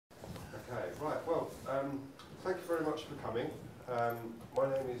Thank you very much for coming. My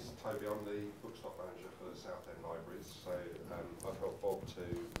name is Toby, I'm the bookstop manager for the Southend Libraries, so I've helped Bob to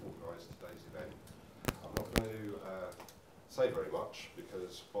organise today's event. I'm not going to say very much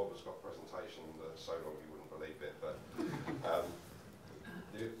because Bob has got a presentation that's so long you wouldn't believe it, but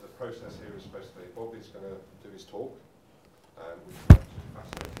the process here is supposed to be Bob is going to do his talk, which is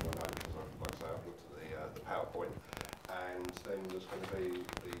fascinating, I know, because like I say, I've looked at the PowerPoint, and then there's going to be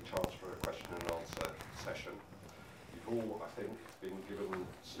the chance for a question and answer session. You've all, I think, been given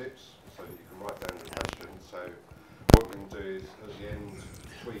slips so that you can write down your questions. So what we can do is, at the end,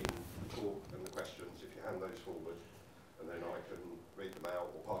 between the talk and the questions, if you hand those forward, and then I can read them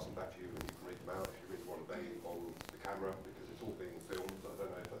out or pass them back to you and you can read them out if you really want to be on the camera, because it's all being filmed. I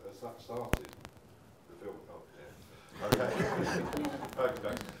don't know if has that started, the film? Oh, yeah. Okay.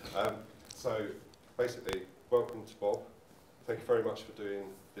 Okay. So basically, welcome to Bob. Thank you very much for doing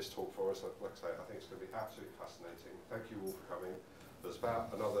this talk for us. Like I say, I think it's going to be absolutely fascinating. Thank you all for coming. There's about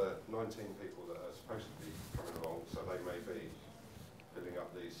another 19 people that are supposed to be coming along, so they may be filling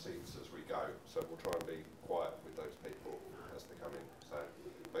up these seats as we go. So we'll try and be quiet with those people as they come in. So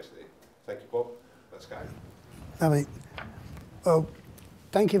basically, thank you, Bob. Let's go. Well,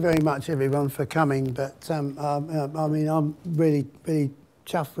 thank you very much, everyone, for coming. But I mean, I'm really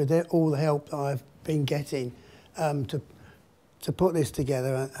chuffed with it, all the help that I've been getting to put this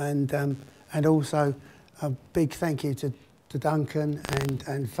together, and also a big thank you to Duncan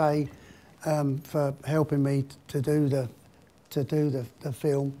and Faye for helping me to do the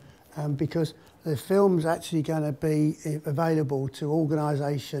film, because the film's actually going to be available to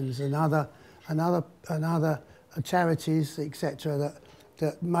organisations and other charities, etc.,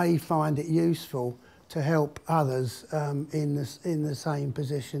 that may find it useful to help others in the same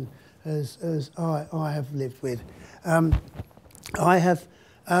position as I have lived with. I have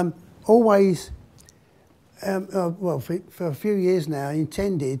always, well, for a few years now,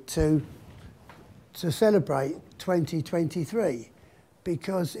 intended to celebrate 2023,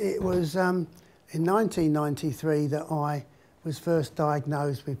 because it was in 1993 that I was first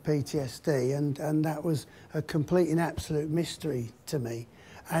diagnosed with PTSD, and that was a complete and absolute mystery to me.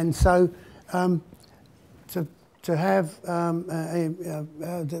 And so to have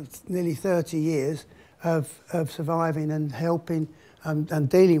nearly 30 years of surviving and helping and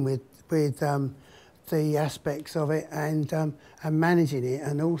dealing with the aspects of it and managing it,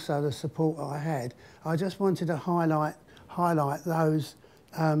 and also the support I had, I just wanted to highlight those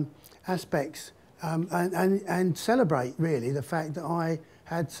aspects and celebrate really the fact that I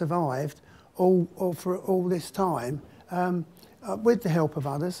had survived for all this time with the help of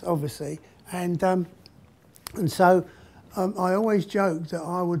others, obviously, and so I always joked that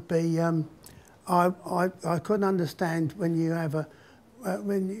I would be. I couldn't understand when you have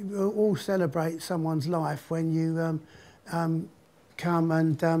when you all celebrate someone's life, when you come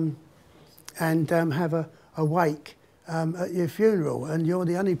and have a wake at your funeral, and you're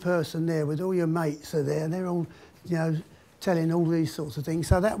the only person there with all your mates are there, and they're all, you know, telling all these sorts of things.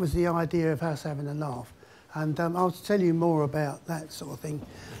 So that was the idea of us having a laugh, and I'll tell you more about that sort of thing.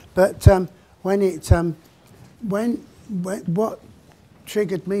 But what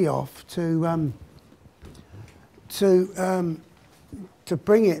triggered me off to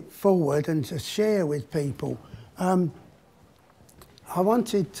bring it forward and to share with people, I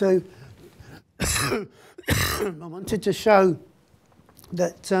wanted to I wanted to show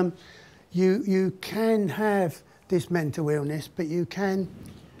that you can have this mental illness, but you can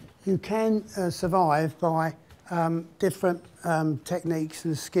survive by different techniques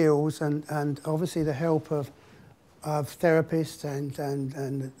and skills, and obviously the help of therapists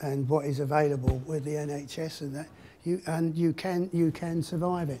and what is available with the NHS, and that you can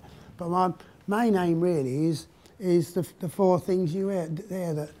survive it. But my main aim really is the four things you had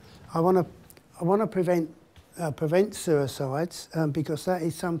there, that I want to prevent suicides, because that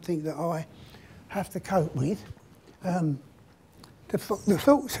is something that I have to cope with, the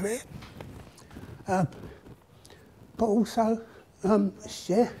thoughts of it, but also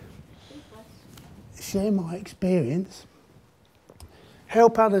share my experience,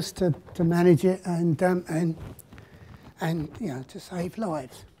 help others to manage it, and you know, to save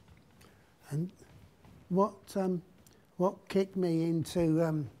lives. And what kicked me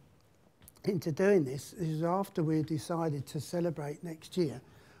into doing this is, after we decided to celebrate next year,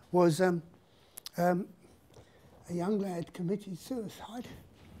 was a young lad committed suicide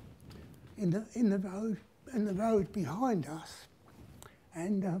in the road behind us,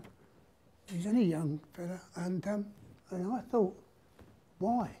 and he's only a young fella, and I thought,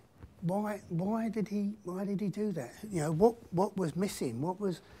 why did he do that? You know, what was missing? What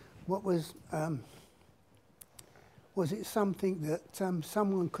was was it something that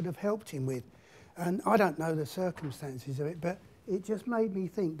someone could have helped him with? And I don't know the circumstances of it, but it just made me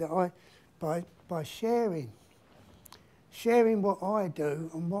think that by sharing what I do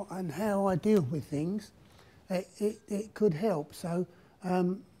and how I deal with things, it could help. So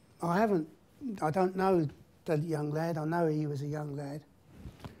I don't know the young lad. I know he was a young lad,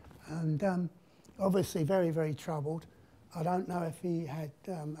 and obviously very, very troubled. I don't know if he had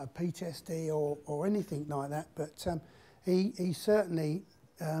a PTSD or anything like that, but he certainly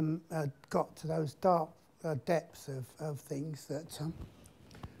got to those dark depths of things that,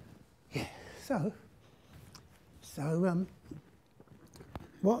 yeah. So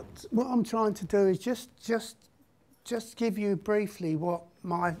what I'm trying to do is just give you briefly what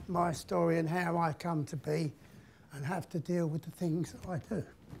my story and how I come to be and have to deal with the things that I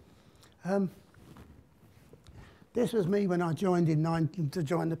do. This was me when I joined to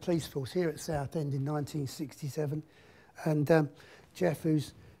join the police force here at Southend in 1967, and Jeff,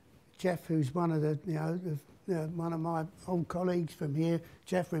 who's one of one of my old colleagues from here.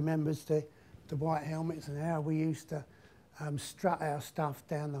 Jeff remembers the white helmets and how we used to strut our stuff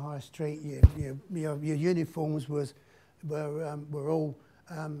down the high street. Your uniforms were all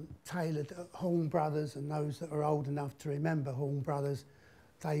tailored at Horn Brothers, and those that are old enough to remember Horn Brothers,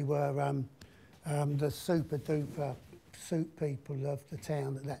 they were the super duper suit people of the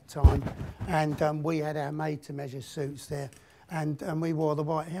town at that time, and we had our made to measure suits there, and we wore the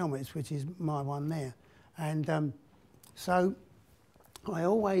white helmets, which is my one there, and so I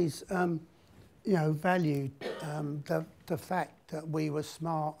always valued the fact that we were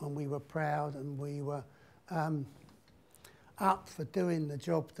smart and we were proud and we were up for doing the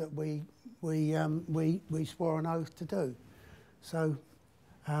job that we swore an oath to do. So.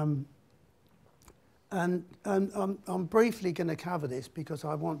 And I'm briefly going to cover this because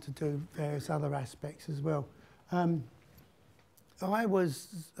I want to do various other aspects as well. I was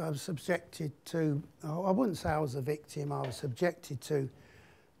subjected to, I wouldn't say I was a victim, I was subjected to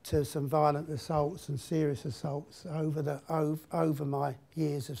some violent assaults and serious assaults over my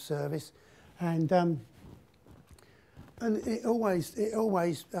years of service, and it always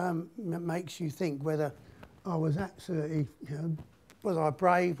makes you think whether I was absolutely, was I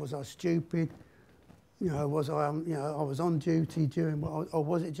brave, was I stupid? Was I, I was on duty during, or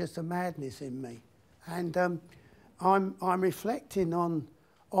was it just a madness in me? And I'm reflecting on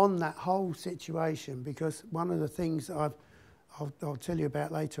that whole situation, because one of the things that I'll tell you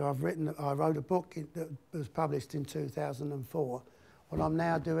about later. I wrote a book that was published in 2004. Well, I'm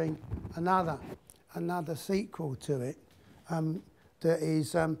now doing another sequel to it that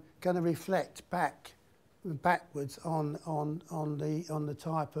is going to reflect backwards on the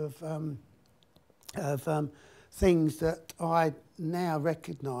type of things that I now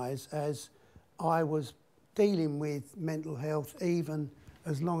recognise as I was dealing with mental health even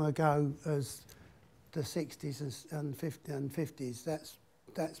as long ago as the 60s and 50s.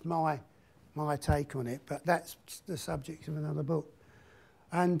 That's my take on it, but that's the subject of another book.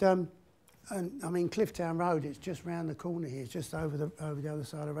 And I mean, Clifftown Road, it's just round the corner here. It's just over the other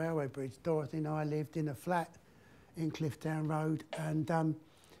side of the railway bridge. Dorothy and I lived in a flat in Clifftown Road, and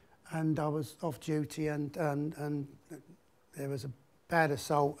I was off duty, and there was a bad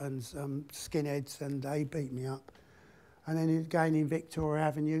assault and some skinheads, and they beat me up. And then again in Victoria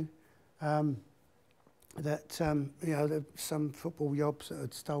Avenue, some football yobs that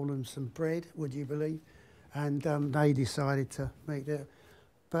had stolen some bread, would you believe? And they decided to make their...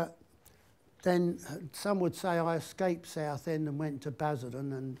 But then some would say I escaped Southend and went to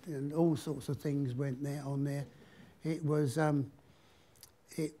Basildon, and all sorts of things went there on there. It was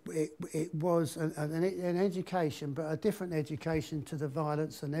it was an education, but a different education to the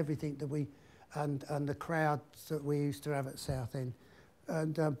violence and everything that and the crowds that we used to have at Southend.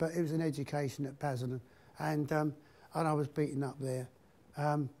 And but it was an education at Basildon, and I was beaten up there.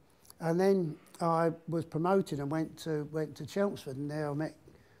 And then I was promoted and went to Chelmsford, and there I met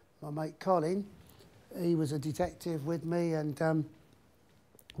my mate Colin. He was a detective with me, and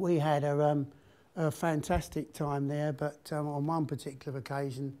we had a fantastic time there. But on one particular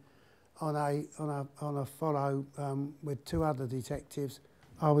occasion, on a follow with two other detectives,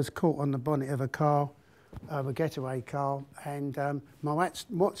 I was caught on the bonnet of a car, a getaway car, and my watch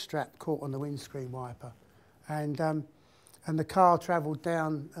strap caught on the windscreen wiper, and the car travelled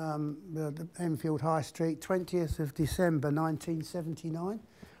down the Enfield High Street, 20th of December 1979.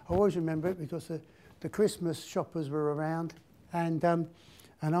 I always remember it because the Christmas shoppers were around, and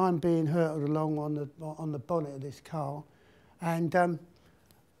I'm being hurtled along on the bonnet of this car, and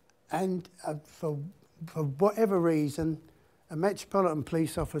for whatever reason, a Metropolitan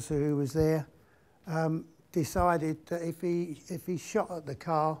police officer who was there decided that if he shot at the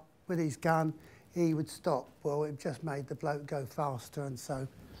car with his gun, he would stop. Well, it just made the bloke go faster, and so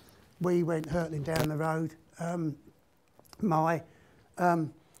we went hurtling down the road.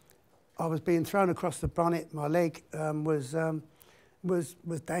 I was being thrown across the bonnet. My leg was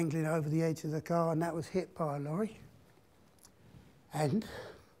dangling over the edge of the car, and that was hit by a lorry. And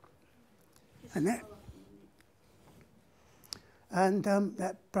that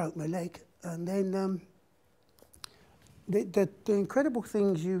broke my leg. And then the incredible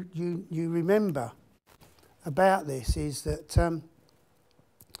things you remember about this is that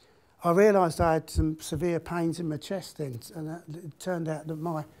I realised I had some severe pains in my chest then, and it turned out that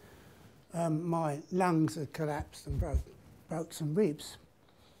my lungs had collapsed and broke some ribs.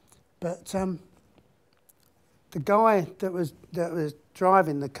 But the guy that was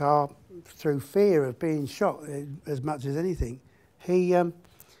driving the car, through fear of being shot as much as anything, he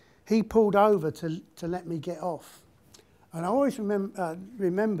pulled over to let me get off. And I always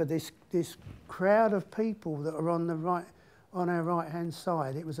remember this crowd of people that were on our right hand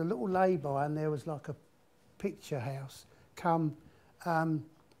side. It was a little lay-by, and there was like a picture house come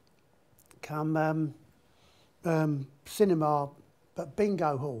cinema, but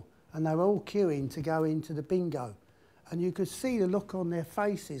bingo hall, and they were all queuing to go into the bingo. And you could see the look on their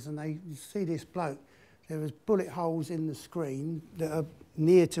faces, and you see this bloke. There was bullet holes in the screen that are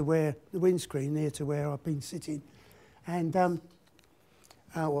near to where the windscreen, near to where I've been sitting, and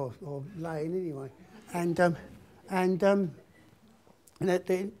or laying anyway. And the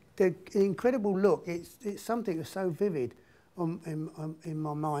incredible look. It's something that's so vivid in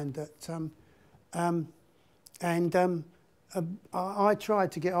my mind that I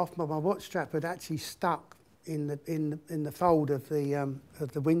tried to get off, but my watch strap had actually stuck in the fold of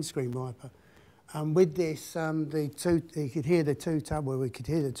the windscreen wiper. And with this, you could hear the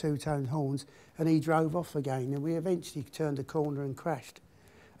two-tone horns, and he drove off again. And we eventually turned a corner and crashed.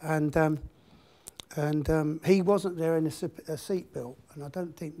 And he wasn't there in a seatbelt, and I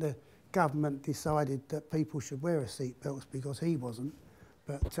don't think the government decided that people should wear a seatbelt because he wasn't.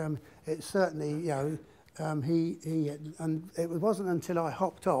 But it certainly, you know, and it wasn't until I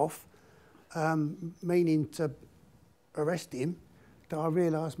hopped off, meaning to arrest him, that I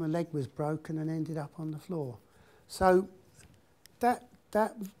realised my leg was broken and ended up on the floor. So that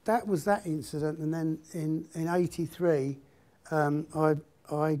was that incident. And then in '83, I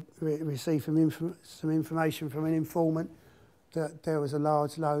received some information from an informant that there was a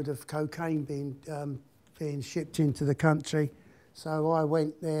large load of cocaine being shipped into the country. So I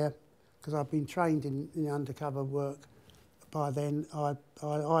went there because I'd been trained in undercover work by then. I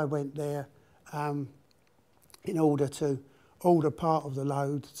went there in order to order part of the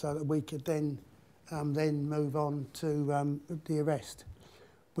load so that we could then move on to the arrest.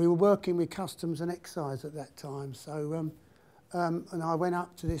 We were working with Customs and Excise at that time, so and I went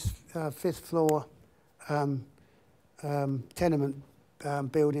up to this fifth floor tenement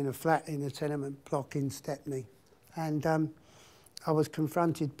building, a flat in a tenement block in Stepney, and I was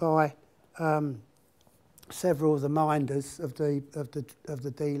confronted by several of the minders of the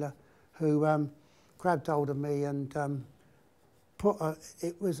dealer, who grabbed hold of me and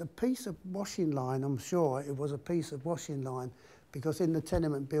it was a piece of washing line. I'm sure it was a piece of washing line, because in the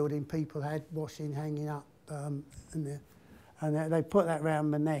tenement building people had washing hanging up in there. And they put that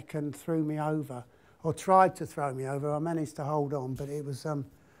round my neck and threw me over, or tried to throw me over. I managed to hold on, but it was the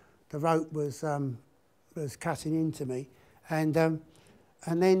rope was cutting into me, and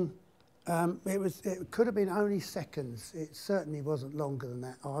then it could have been only seconds. It certainly wasn't longer than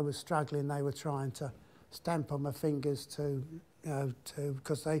that. I was struggling. They were trying to stamp on my fingers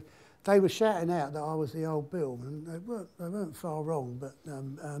because they were shouting out that I was the old Bill, and they weren't far wrong.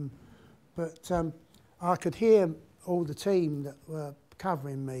 But I could hear all the team that were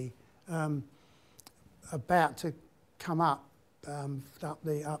covering me about to come up the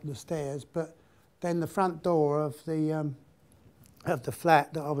stairs, but then the front door of the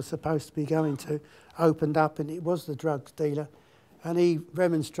flat that I was supposed to be going to opened up, and it was the drugs dealer, and he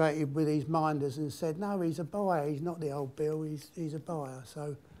remonstrated with his minders and said, "No, he's a buyer. He's not the old Bill. He's a buyer."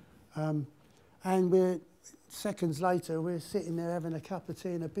 So, and seconds later we're sitting there having a cup of tea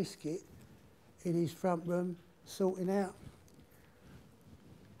and a biscuit in his front room, sorting out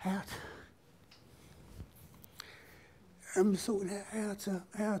how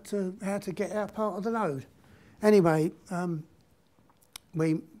to get our part of the load. Anyway, I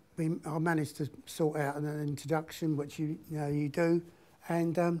managed to sort out an introduction, which you do,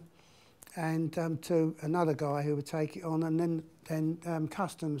 and to another guy who would take it on, and then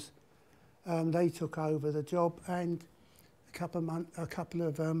Customs, they took over the job, and a couple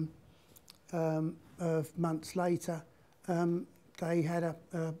of of months later, they had a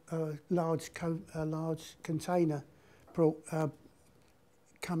large container brought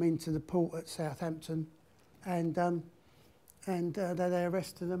come into the port at Southampton, and they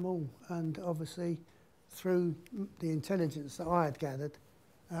arrested them all. And obviously, through the intelligence that I had gathered,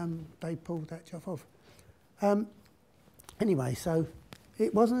 they pulled that job off. Anyway, so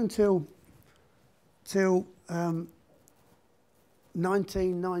it wasn't until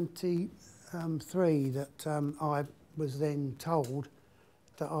 1993 that I was then told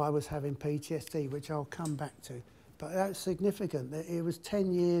that I was having PTSD, which I'll come back to. But that's significant, that it was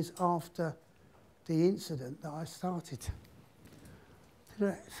 10 years after the incident that I started.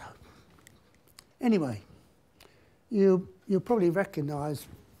 So, anyway, you'll probably recognise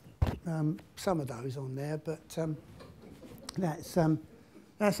some of those on there, but that's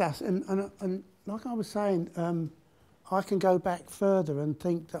us. And like I was saying, I can go back further and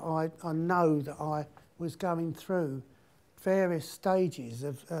think that I know that I was going through various stages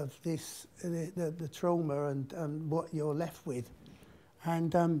of this, the trauma and what you're left with,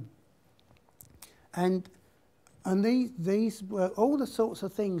 and these were all the sorts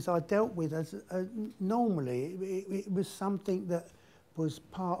of things I dealt with as normally. It was something that was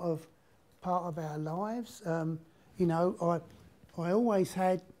part of our lives. You know, I always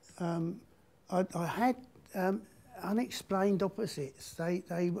had I had unexplained opposites. I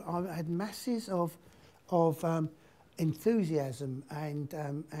had masses of enthusiasm and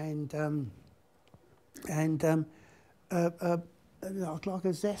like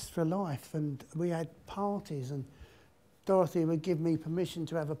a zest for life, and we had parties, and Dorothy would give me permission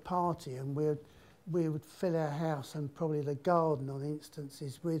to have a party, and we would fill our house and probably the garden on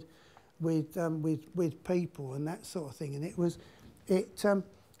instances with people and that sort of thing.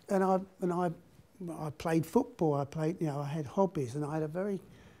 And I played football. I had hobbies, and I had a very,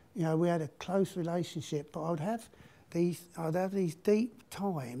 we had a close relationship. But I'd have these deep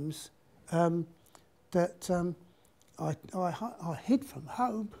times that I hid from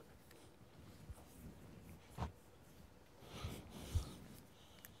home.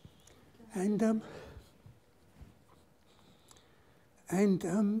 And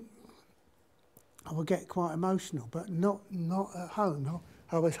I would get quite emotional, but not at home.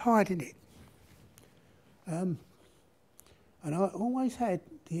 I was hiding it. And I always had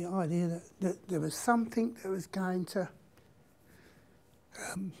the idea that there was something that was going to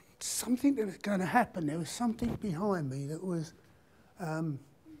happen. There was something behind me that was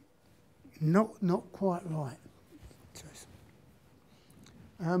not quite right.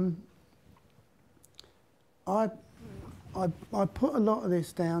 I put a lot of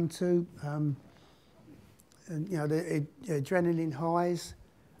this down to the adrenaline highs.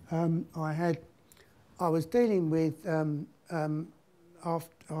 I was dealing with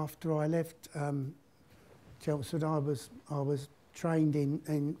after I left Chelmsford. I was trained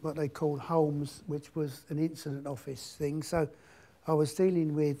in what they call Holmes, which was an incident office thing. So I was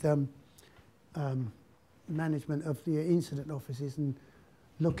dealing with management of the incident offices and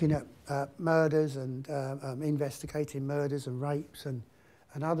looking at murders and investigating murders and rapes and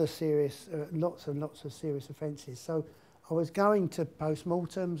other serious, lots and lots of serious offences. So I was going to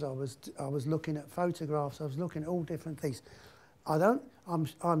post-mortems, I was looking at photographs, I was looking at all different things. I'm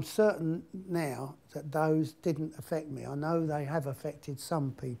certain now that those didn't affect me. I know they have affected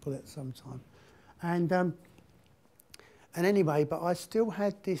some people at some time. And anyway, but I still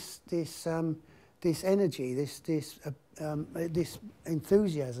had this energy, this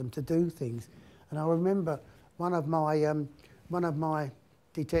enthusiasm to do things. And I remember one of my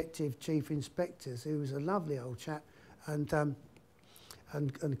detective chief inspectors, who was a lovely old chap, and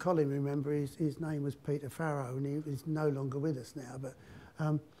Colin, remember, his name was Peter Farrow, and he's no longer with us now. But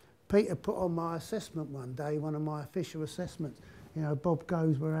Peter put on my assessment one day, one of my official assessments. Bob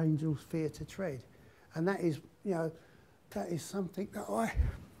goes where angels fear to tread, and that is, that is something that I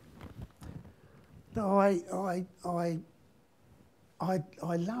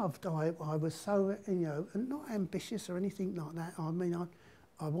loved. I was so, not ambitious or anything like that. I mean,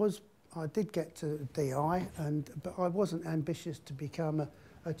 I did get to DI, but I wasn't ambitious to become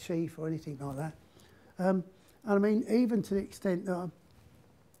a chief or anything like that. And I mean, even to the extent that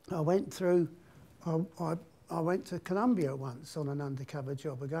I went through, I went to Colombia once on an undercover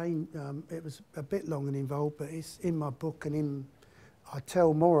job. Again, it was a bit long and involved, but it's in my book, and I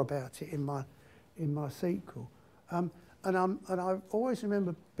tell more about it in my sequel. And I always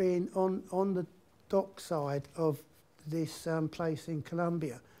remember being on the dock side of this place in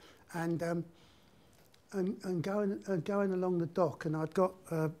Colombia, and going along the dock, and I'd got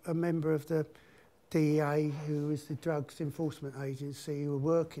a member of the DEA, who was the Drugs Enforcement Agency, who were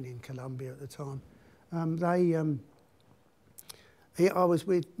working in Colombia at the time. I was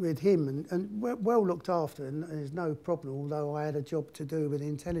with him and well looked after, and there's no problem, although I had a job to do with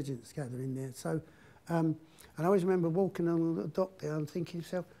intelligence gathering there. So, and I always remember walking on the dock there and thinking to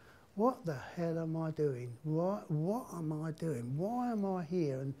myself, what the hell am I doing? What am I doing? Why am I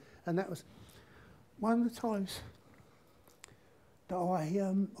here? And that was one of the times that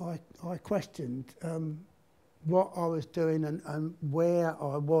I questioned what I was doing and where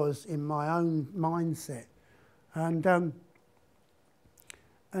I was in my own mindset. And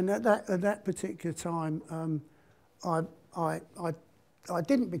at that particular time, I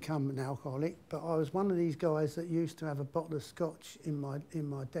didn't become an alcoholic, but I was one of these guys that used to have a bottle of scotch in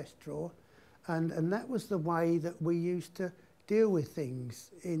my desk drawer, and that was the way that we used to deal with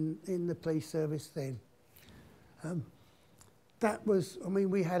things in the police service then. That was, I mean,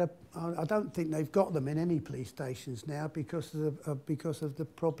 we had I don't think they've got them in any police stations now because of the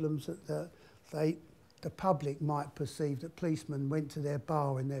problems that the public might perceive that policemen went to their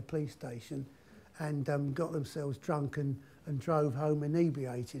bar in their police station and got themselves drunk and drove home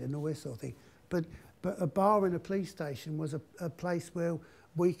inebriated and all this sort of thing. But a bar in a police station was a place where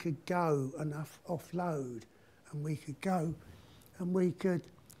we could go and offload, and we could go and we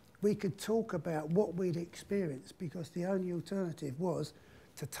could talk about what we'd experienced, because the only alternative was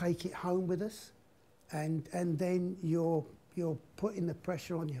to take it home with us, and then you're putting the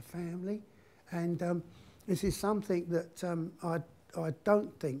pressure on your family. And this is something that I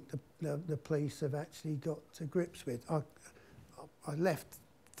don't think the police have actually got to grips with. I left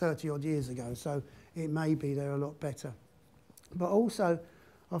 30 odd years ago, so it may be they're a lot better. But also,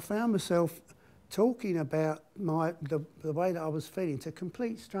 I found myself talking about the way that I was feeling to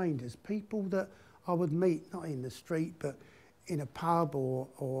complete strangers, people that I would meet not in the street but in a pub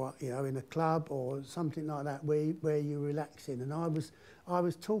or you know, in a club or something like that where you're relaxing. And I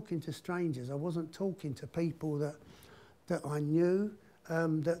was talking to strangers. I wasn't talking to people that I knew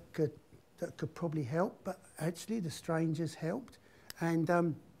that could probably help, but actually the strangers helped.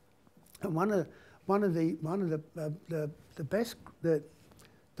 And one of the best, the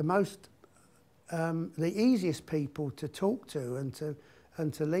most, the easiest people to talk to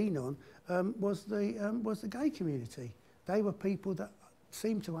and to lean on was the gay community. They were people that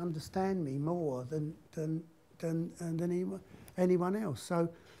seemed to understand me more than anyone else. So,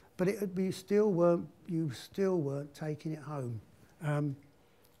 but you still weren't taking it home.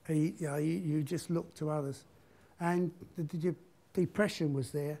 You just looked to others, and the depression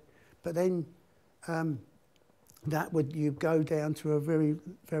was there. But then you'd go down to a very,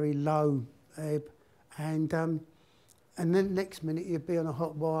 very low ebb, and then next minute you'd be on a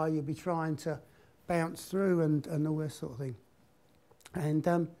hot wire. You'd be trying to bounce through and all this sort of thing. And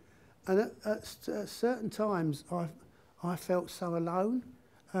at certain times I felt so alone.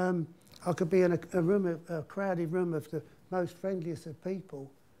 I could be in a crowded room of the most friendliest of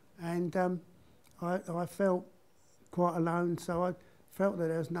people, and I felt quite alone. So I felt that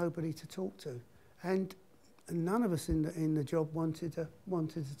there was nobody to talk to, and none of us in the job wanted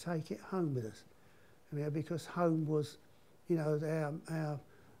to take it home with us, because home was, you know,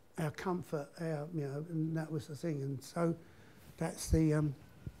 our comfort, you know, and that was the thing. And so that's the.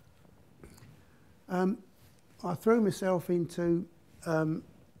 I threw myself into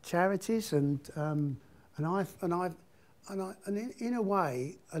charities, and in a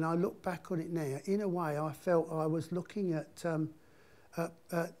way, and I look back on it now, in a way I felt I was looking at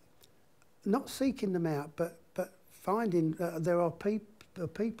not seeking them out, but finding there are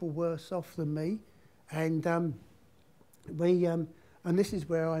people worse off than me, and and this is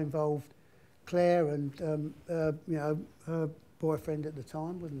where I involved Claire and you know, her boyfriend at the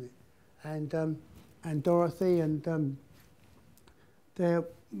time, wasn't it, and Dorothy, and there,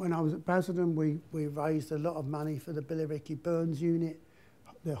 when I was at Basildon, we raised a lot of money for the Billericay Burns unit,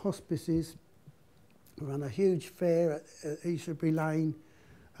 the hospices. We ran a huge fair at Eastbury Lane,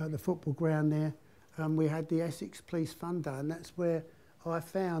 at the football ground there. We had the Essex Police Fund Day, and that's where I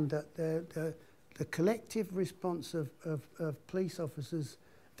found that the collective response of police officers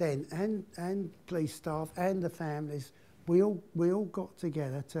then, and police staff and the families, we all got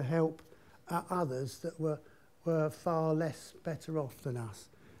together to help others that were far less better off than us.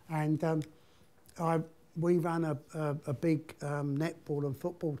 And we ran a big netball and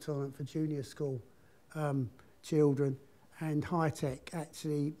football tournament for junior school children, and High Tech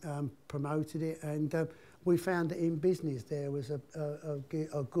actually promoted it, and we found that in business there was a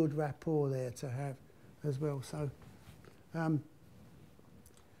good rapport there to have as well. So then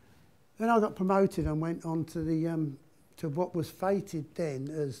I got promoted and went on to the to what was fated then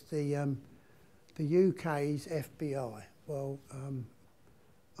as the the UK's FBI. Well,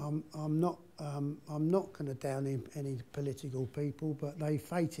 I'm not going to down any political people, but they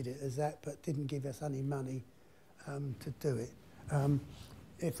fated it as that, but didn't give us any money to do it.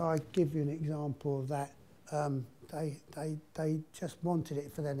 If I give you an example of that, they just wanted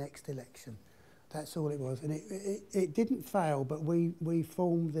it for their next election. That's all it was, and it didn't fail. But we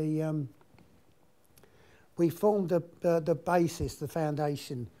formed the basis, the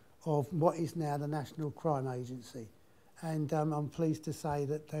foundation of what is now the National Crime Agency, and I'm pleased to say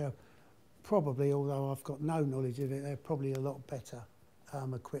that they're probably, although I've got no knowledge of it, they're probably a lot better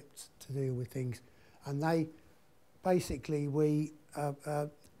equipped to deal with things. And they basically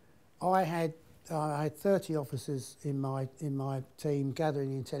I had 30 officers in my team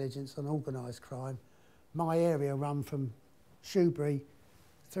gathering intelligence on organised crime. My area run from Shoebury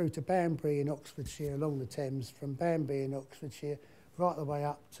through to Banbury in Oxfordshire along the Thames, from Banbury in Oxfordshire right the way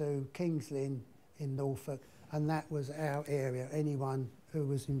up to Kings Lynn in Norfolk, and that was our area, anyone who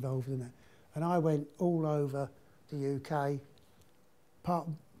was involved in that. And I went all over the UK,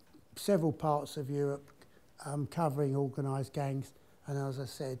 several parts of Europe, covering organised gangs, and as I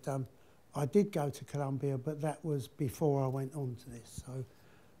said, I did go to Colombia, but that was before I went on to this.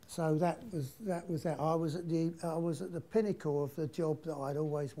 So that was that. I was at the pinnacle of the job that I'd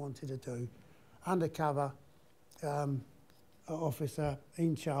always wanted to do, undercover officer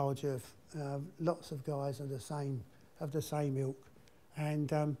in charge of lots of guys of the same ilk,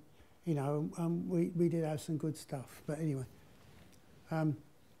 and you know, we did have some good stuff. But anyway,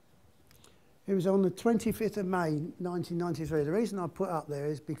 it was on the 25th of May 1993. The reason I put up there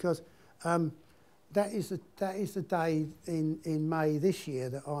is because that is the day in May this year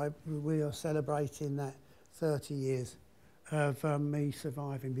that we are celebrating that 30 years of me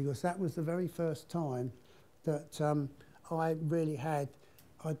surviving, because that was the very first time that I really had.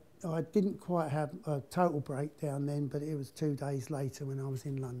 I didn't quite have a total breakdown then, but it was 2 days later when I was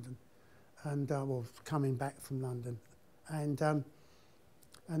in London, and well, coming back from London, and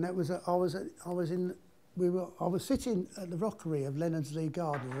that was I was sitting at the Rockery of Leonards Lee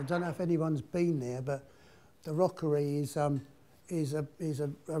Gardens. I don't know if anyone's been there, but the Rockery is a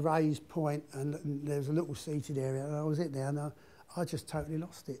raised point, and there's a little seated area, and I was in there, and I just totally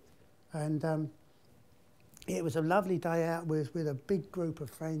lost it, and it was a lovely day out with a big group of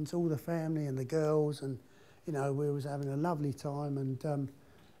friends, all the family and the girls, and you know, we was having a lovely time, and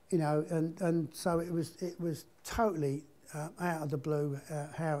you know, and so it was totally out of the blue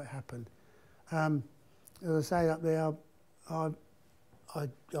how it happened. As I say, up there, I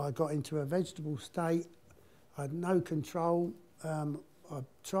got into a vegetable state. I had no control. I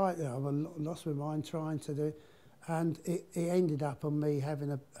lost my mind trying to do it, and it ended up on me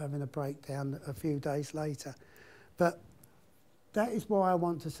having a breakdown a few days later. But that is why I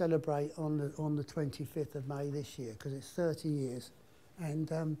want to celebrate on the 25th of May this year, because it's 30 years,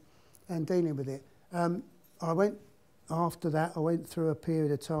 and dealing with it. After that, I went through a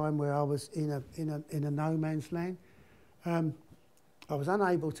period of time where I was in a no man's land. I was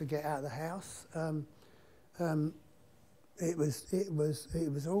unable to get out of the house. It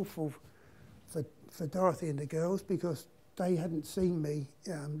was awful for Dorothy and the girls, because they hadn't seen me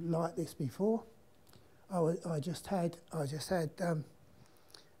like this before. I just had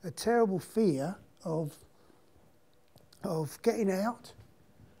a terrible fear of getting out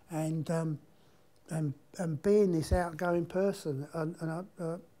and being this outgoing person, and I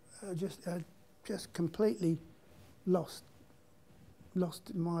just completely lost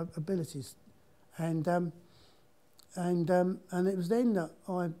my abilities, and it was then that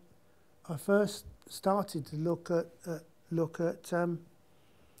I first started to look at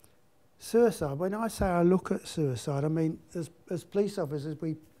suicide. When I say I look at suicide, I mean as police officers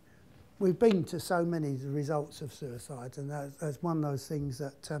we've been to so many of the results of suicides, and that's one of those things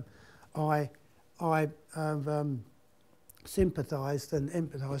that I have sympathised and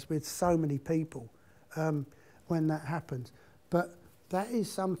empathised with so many people when that happens. But that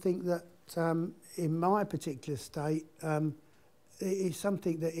is something that, in my particular state, it is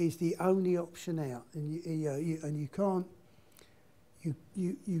something that is the only option out, and you can't.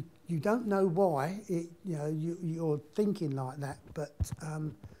 You don't know why you're thinking like that, but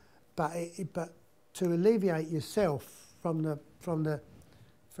to alleviate yourself from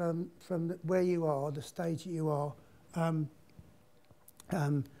where you are, the stage that you are,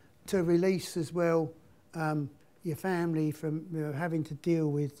 to release as well your family from having to deal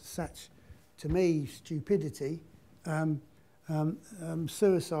with such, to me, stupidity.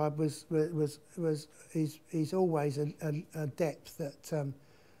 Suicide is always a depth that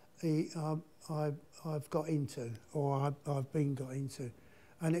I've got into, or I've been got into,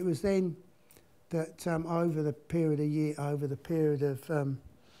 and it was then that over the period of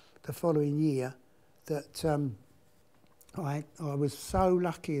the following year, that I was so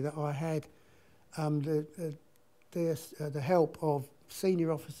lucky that I had the help of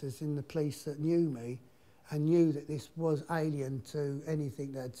senior officers in the police that knew me and knew that this was alien to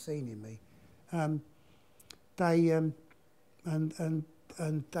anything they'd seen in me. They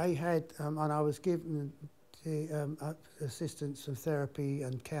had, and I was given the assistance of therapy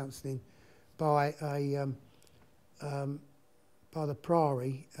and counselling by the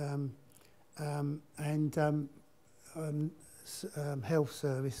Priory health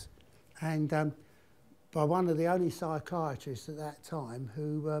service, and by one of the only psychiatrists at that time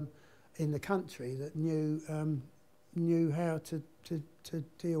who in the country that knew how to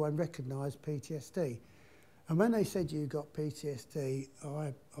deal and recognise PTSD. And when they said you got PTSD,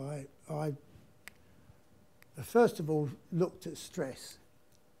 I first of all looked at stress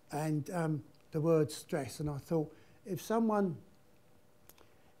and the word stress, and I thought, if one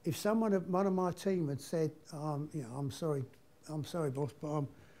of my team had said, you know, I'm sorry, boss, but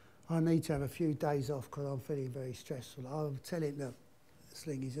I need to have a few days off because I'm feeling very stressful, I would tell him to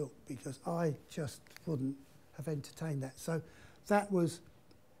sling his hook, because I just wouldn't have entertained that. So that was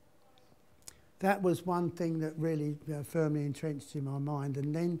one thing that really, you know, firmly entrenched in my mind.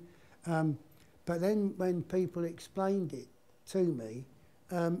 And then, but then when people explained it to me,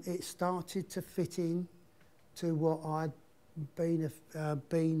 it started to fit in to what I'd been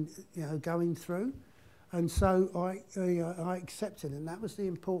you know, going through, and so I accepted it. And that was the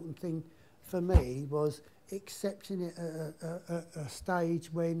important thing for me, was accepting it at a stage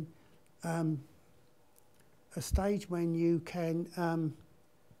when you can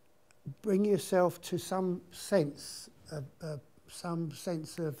bring yourself to some sense of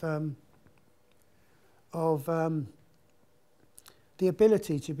the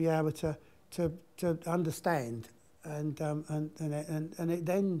ability to be able to understand, and it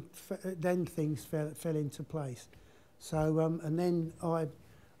then things fell into place. So and then I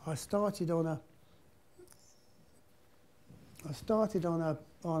started on a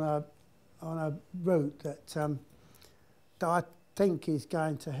route that I think is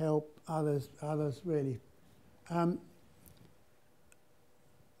going to help others really.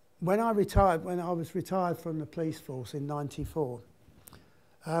 When I was retired from the police force in '94,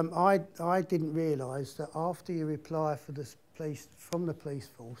 I didn't realise that after you apply for from the police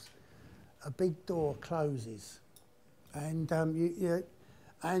force, a big door closes, and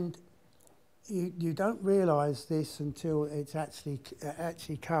you don't realise this until it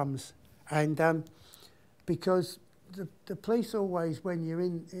actually comes, and because the police always, when you're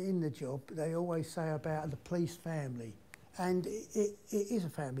in the job, they always say about the police family, and it is a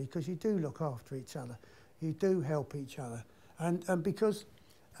family, because you do look after each other, you do help each other, and because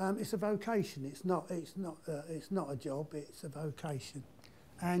it's a vocation. It's not a job. It's a vocation,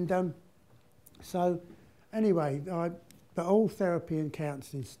 and so anyway, but all therapy and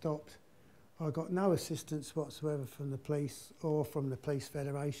counselling stopped. I got no assistance whatsoever from the police or from the Police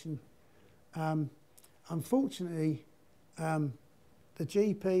Federation. Unfortunately, the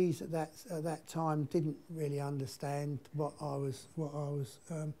GPs at that time didn't really understand what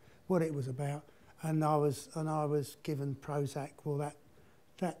it was about, and I was given Prozac. Well,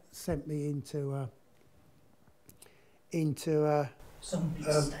 that sent me into a zombie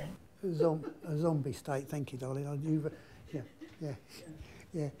state. A zombie state. Thank you, darling.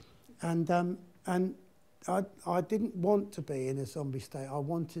 Yeah. And I didn't want to be in a zombie state. I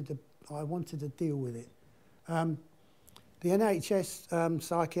wanted to deal with it. The NHS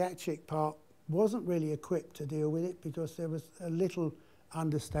psychiatric part wasn't really equipped to deal with it, because there was a little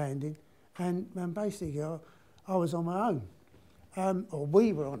understanding, and basically I was on my own. Or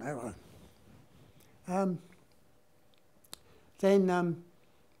we were on our own. Then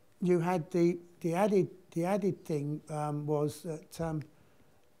you had the added thing was that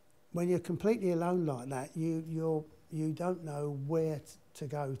when you're completely alone like that, you don't know where to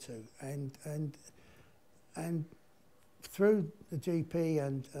go to, and through the GP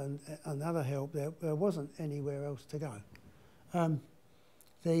and other help, there wasn't anywhere else to go.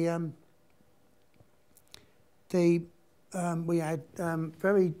 We had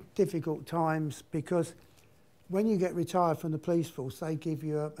very difficult times, because when you get retired from the police force, they give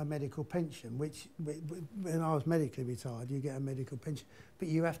you a medical pension, which, when I was medically retired, you get a medical pension, but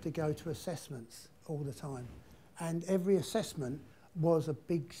you have to go to assessments all the time. And every assessment was a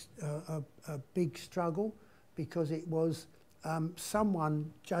big struggle, because it was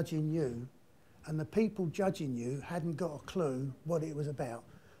someone judging you, and the people judging you hadn't got a clue what it was about.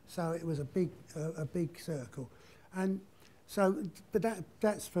 So it was a big circle. And so, but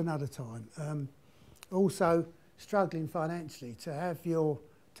that's for another time. also struggling financially, to have your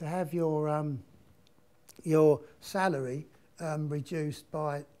salary reduced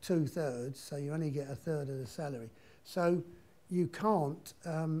by 2/3, so you only get 1/3 of the salary. So you can't,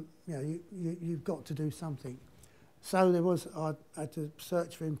 you've got to do something. So I had to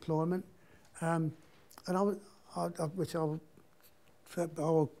search for employment, and which I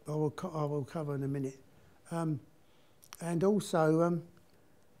will cover in a minute, and also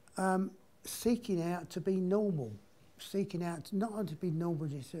seeking out to be normal, seeking out not to be normal,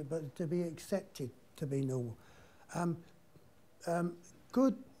 but to be accepted to be normal.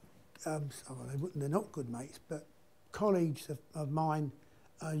 Good, they're not good mates, but colleagues of mine,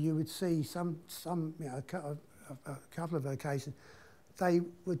 you would see some a couple of occasions, they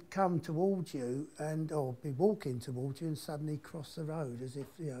would come towards you or be walking towards you and suddenly cross the road as if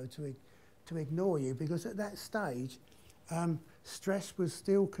to ignore you, because at that stage stress was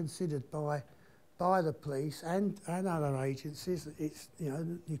still considered by the police and other agencies. It's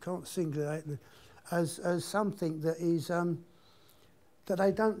you can't single it out as something that is that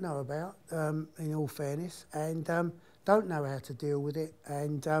they don't know about, in all fairness, and don't know how to deal with it,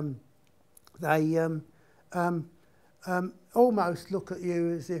 and they almost look at you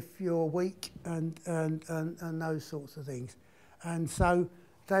as if you're weak and those sorts of things, and so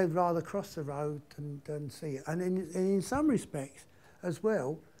they'd rather cross the road than see it. And in some respects as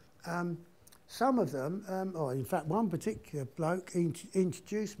well, some of them, or in fact one particular bloke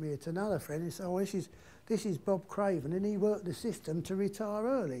introduced me to another friend and said, "Oh, this is Bob Craven, and he worked the system to retire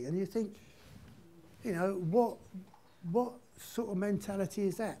early." And you think, what sort of mentality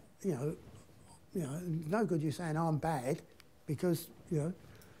is that? No good you saying I'm bad, because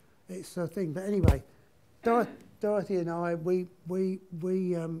it's a thing. But anyway, Dorothy and I, we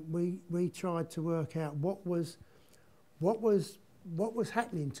tried to work out what was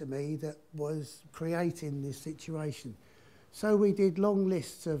happening to me that was creating this situation. So we did long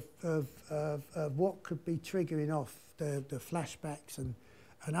lists of what could be triggering off the flashbacks and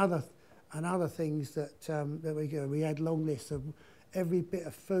other things that we do. We had long lists of every bit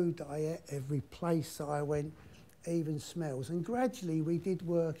of food that I ate, every place that I went, even smells. And gradually we did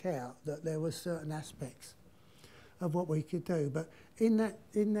work out that there were certain aspects of what we could do. But in that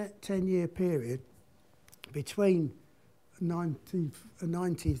 10-year period, between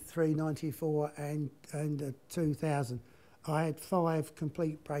 93, 94 and 2000, I had 5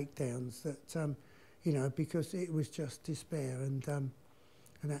 complete breakdowns that, because it was just despair and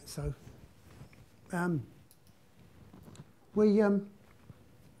that. So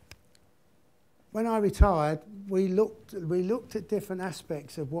when I retired, we looked at different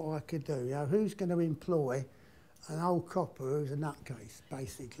aspects of what I could do. Who's going to employ an old copper who's a nutcase?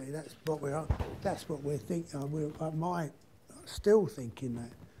 Basically, that's what we're thinking. We're still thinking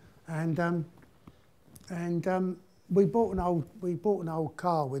that, and we bought an old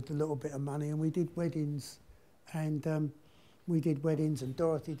car with a little bit of money, and we did weddings, and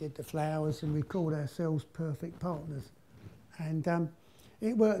Dorothy did the flowers, and we called ourselves Perfect Partners, and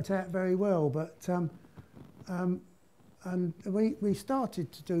it worked out very well. But and we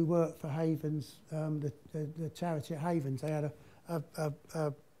started to do work for Havens, the charity at Havens. They had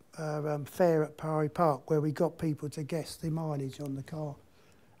a fair at Priory Park where we got people to guess the mileage on the car,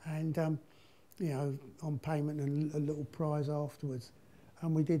 and on payment and a little prize afterwards,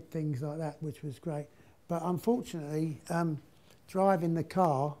 and we did things like that, which was great. But unfortunately, driving the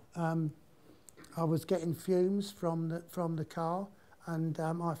car, I was getting fumes from the car, and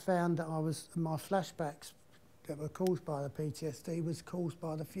I found that my flashbacks that were caused by the PTSD was caused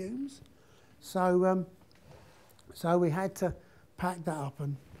by the fumes. So so we had to pack that up,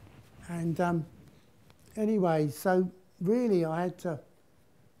 and anyway, so really I had to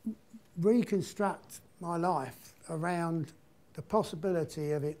reconstruct my life around the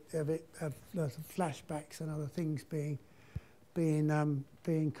possibility of the flashbacks and other things being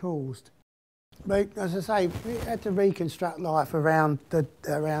caused. But as I say, we had to reconstruct life around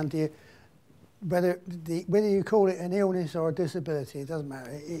whether you call it an illness or a disability, it doesn't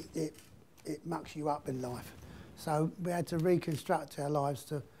matter. It mucks you up in life. So we had to reconstruct our lives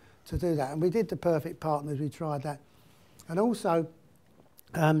to do that, and we did the Perfect Partners. We tried that, and also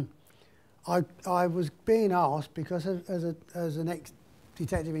I was being asked, because as an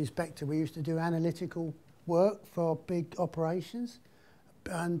ex-detective inspector, we used to do analytical work for big operations,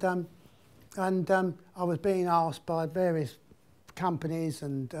 and I was being asked by various companies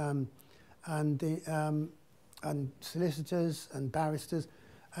and solicitors and barristers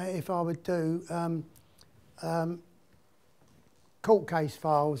if I would do court case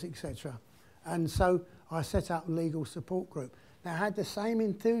files, etc. And so I set up a legal support group. Now, I had the same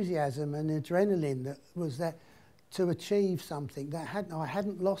enthusiasm and adrenaline that was there to achieve something. I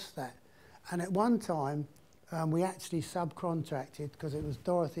hadn't lost that. And at one time, we actually subcontracted, because it was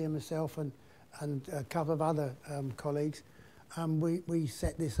Dorothy and myself and a couple of other colleagues. We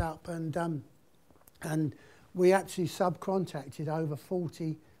set this up, and we actually subcontracted over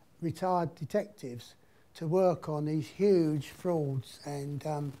 40 retired detectives to work on these huge frauds and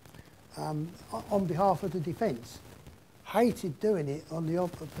on behalf of the defence. Hated doing it for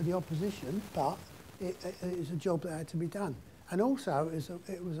the opposition, but it was a job that had to be done. And also,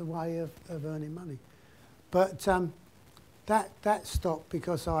 it was a way of earning money. But that stopped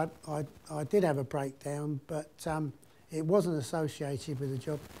because I did have a breakdown, but it wasn't associated with the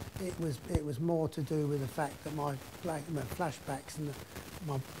job. It was more to do with the fact that my flashbacks and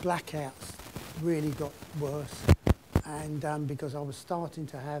my blackouts really got worse, and because I was starting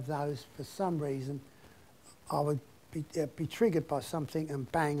to have those for some reason, I would be triggered by something, and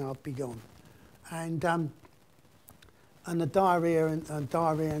bang, I'd be gone. And the diarrhea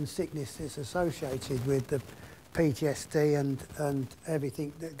and sickness is associated with the PTSD and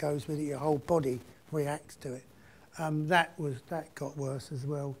everything that goes with it. Your whole body reacts to it. That got worse as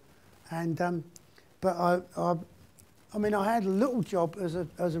well. And but I mean, I had a little job as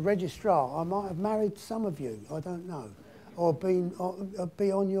a registrar. I might have married some of you, I don't know, or be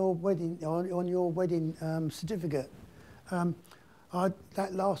on your wedding certificate.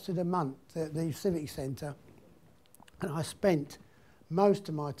 That lasted a month at the Civic Centre, and I spent most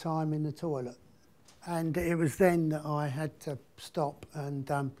of my time in the toilet. And it was then that I had to stop, and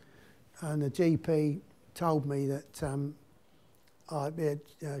the GP told me that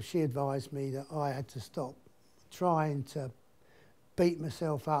she advised me that I had to stop trying to beat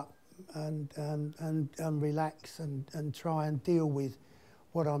myself up and relax and try and deal with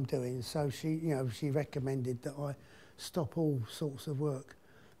what I'm doing. So she recommended that I stop all sorts of work,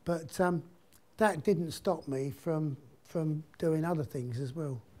 but that didn't stop me from doing other things as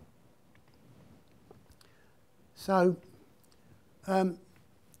well. So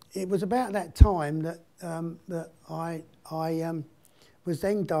it was about that time that I was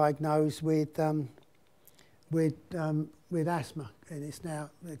then diagnosed with asthma, and it's now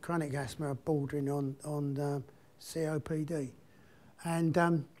chronic asthma bordering on COPD, and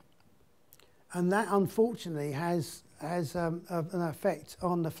that unfortunately has an effect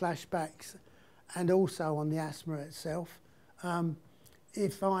on the flashbacks and also on the asthma itself.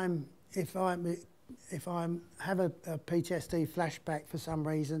 If I have a PTSD flashback for some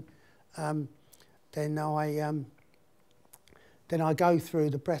reason, then I go through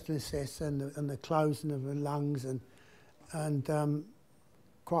the breathlessness and the closing of the lungs and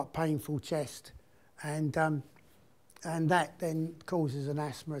quite painful chest, and that then causes an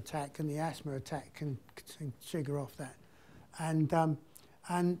asthma attack, and the asthma attack can trigger off that, and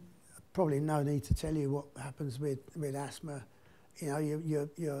probably no need to tell you what happens with asthma. You know,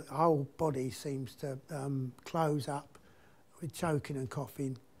 your whole body seems to close up with choking and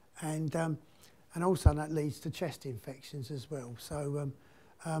coughing, and also that leads to chest infections as well. So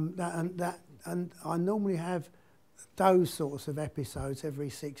and I normally have those sorts of episodes every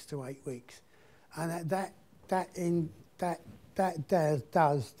 6 to 8 weeks, and that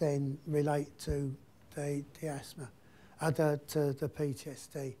does then relate to the asthma, to the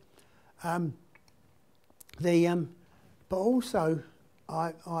PTSD. But also,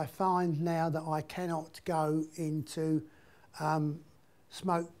 I find now that I cannot go into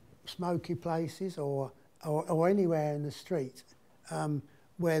smoky places or anywhere in the street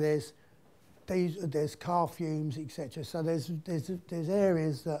where there's car fumes, etc. So there's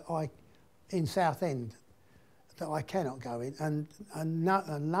areas that in Southend that I cannot go in, and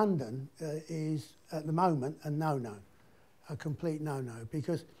London is at the moment a complete no-no,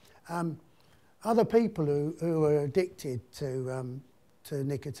 because other people who are addicted to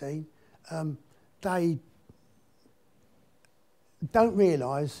nicotine, they don't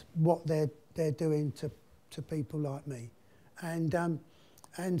realise what they're doing to people like me, and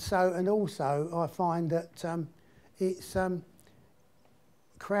also I find that it's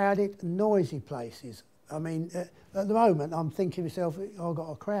crowded, noisy places. I mean, at the moment I'm thinking to myself, I've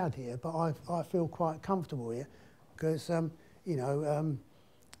got a crowd here, but I feel quite comfortable here, because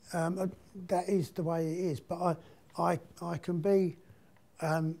that is the way it is. But I can be.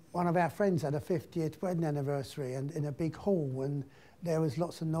 One of our friends had a 50th wedding anniversary, and in a big hall, and there was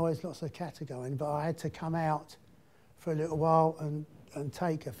lots of noise, lots of chatter going. But I had to come out for a little while and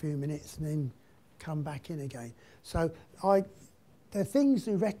take a few minutes, and then come back in again. So there are things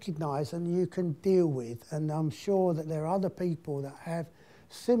you recognise and you can deal with, and I'm sure that there are other people that have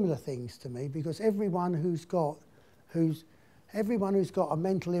similar things to me, because everyone who's everyone who's got a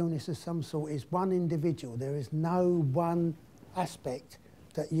mental illness of some sort is one individual. There is no one aspect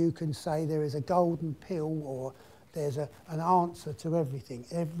that you can say there is a golden pill or there's an answer to everything.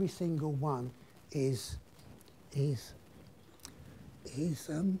 Every single one is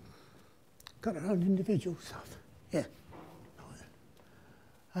got their own individual stuff. Yeah.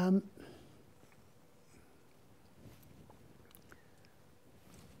 I'm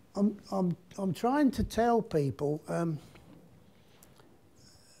trying to tell people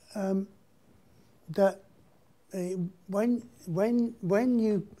that when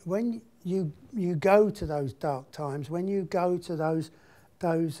you go to those dark times, when you go to those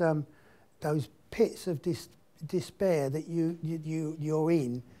pits of despair that you're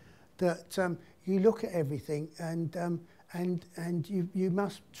in, that you look at everything and you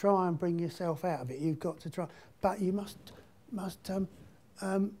must try and bring yourself out of it. You've got to try, but you must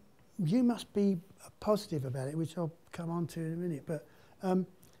be positive about it, which I'll come on to in a minute. But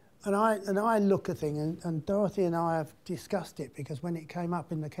and I look at things, and Dorothy and I have discussed it, because when it came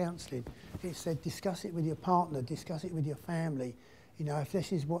up in the counselling, it said discuss it with your partner, discuss it with your family. You know, if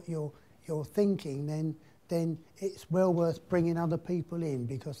this is what you're thinking, then it's well worth bringing other people in,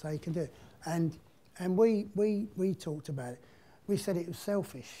 because they can do it. And we talked about it. We said it was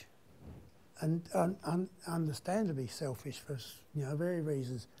selfish, and understandably selfish for various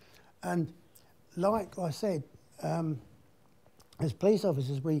reasons. And like I said, as police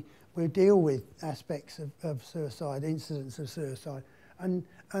officers, we deal with aspects of suicide, incidents of suicide, and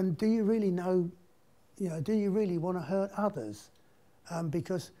do you really know, do you really want to hurt others?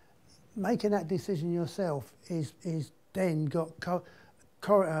 Because making that decision yourself is then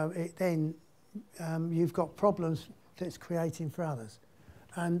you've got problems that's creating for others.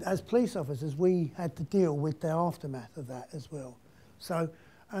 And as police officers, we had to deal with the aftermath of that as well. So,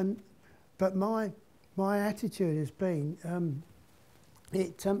 but my attitude has been,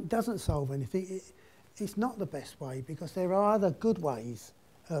 it doesn't solve anything. It's not the best way, because there are other good ways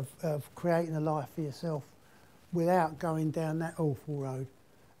of creating a life for yourself without going down that awful road.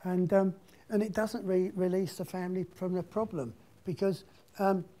 And it doesn't release the family from the problem, because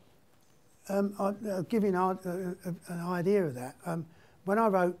I'll give you an idea of that. When I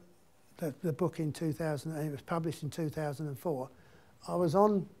wrote the book in 2000, and it was published in 2004, I was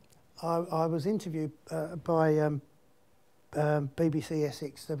interviewed by BBC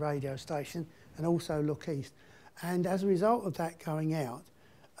Essex, the radio station, and also Look East. And as a result of that going out,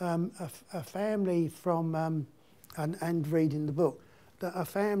 a family from, and reading the book, a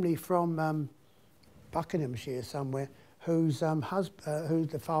family from Buckinghamshire somewhere, who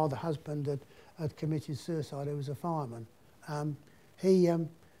the father husband had committed suicide, who was a fireman. He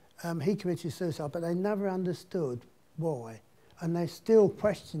committed suicide, but they never understood why, and they're still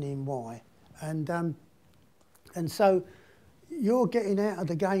questioning why. And so you're getting out of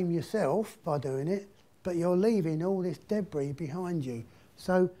the game yourself by doing it, but you're leaving all this debris behind you.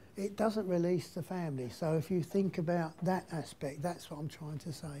 So it doesn't release the family. So if you think about that aspect, that's what I'm trying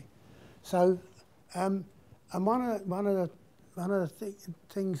to say. So, and one of the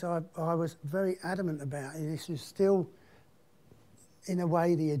things I was very adamant about, and this is still, in a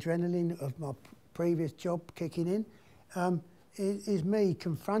way, the adrenaline of my previous job kicking in, is me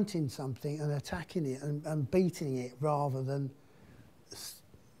confronting something and attacking it and beating it, rather than,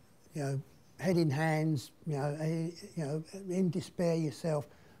 head in hands, in despair yourself.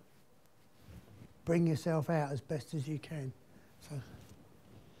 Bring yourself out as best as you can. So,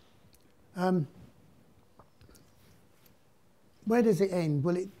 where does it end?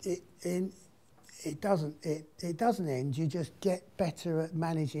 Well, it doesn't. It doesn't end. You just get better at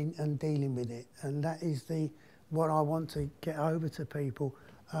managing and dealing with it, and that is what I want to get over to people.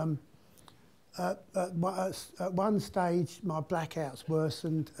 At one stage, my blackouts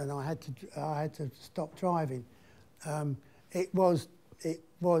worsened, and I had to stop driving. It was as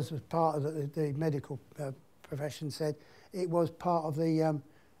part of the medical profession said, it was part of the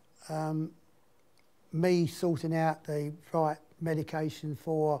me sorting out the right medication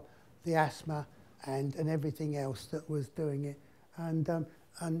for the asthma and everything else that was doing it, and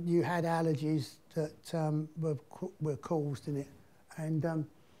you had allergies that were caused in it, and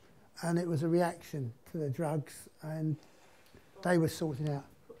it was a reaction to the drugs, and they were sorting out.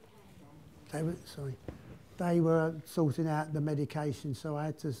 They were sorting out the medication, so I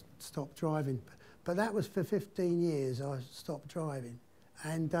had to stop driving. But that was for 15 years. I stopped driving,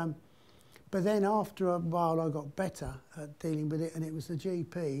 and but then after a while I got better at dealing with it, and it was the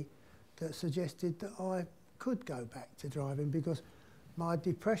GP that suggested that I could go back to driving, because my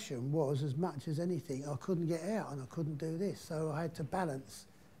depression was, as much as anything, I couldn't get out and I couldn't do this, so I had to balance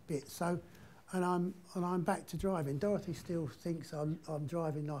bits. So I'm back to driving. Dorothy still thinks I'm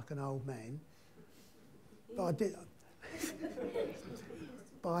driving like an old man, but I did.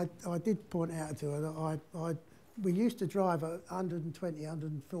 But I did point out to her that we used to drive at 120,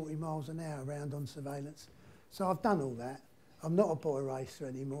 140 miles an hour around on surveillance. So I've done all that. I'm not a boy racer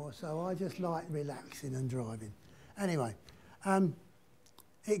anymore, so I just like relaxing and driving. Anyway,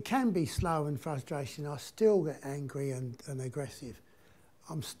 it can be slow and frustration. I still get angry and aggressive.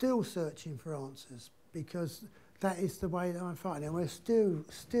 I'm still searching for answers because that is the way that I'm fighting. And we're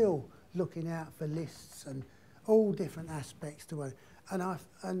still looking out for lists and all different aspects to it. And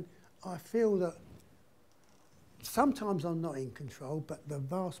I feel that sometimes I'm not in control, but the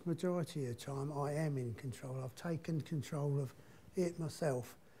vast majority of the time I am in control. I've taken control of it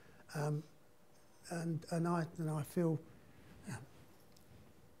myself, and I feel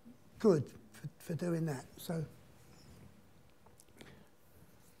good for doing that. So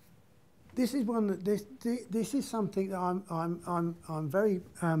this is one that this is something that I'm very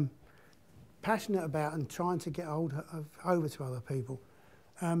passionate about and trying to get over to other people.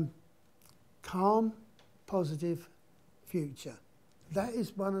 Calm, positive future. That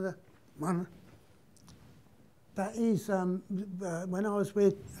is when I was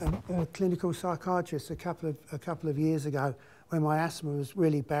with a clinical psychiatrist a couple of years ago, when my asthma was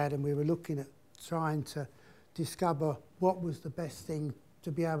really bad, and we were looking at trying to discover what was the best thing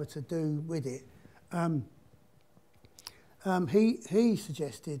to be able to do with it. He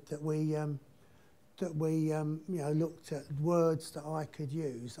suggested that we looked at words that I could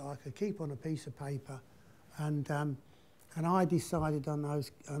use, that I could keep on a piece of paper, and I decided on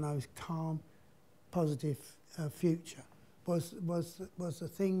those calm, positive future was the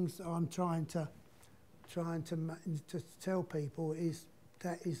things I'm trying to tell people is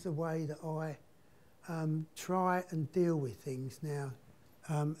that is the way that I try and deal with things now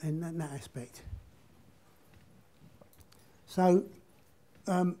in that aspect. So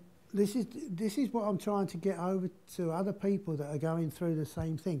this is what I'm trying to get over to other people that are going through the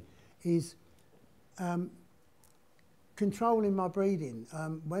same thing, is controlling my breathing.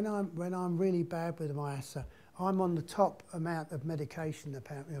 When I'm really bad with my asthma, I'm on the top amount of medication,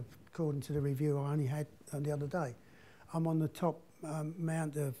 apparently, according to the review I only had the other day. I'm on the top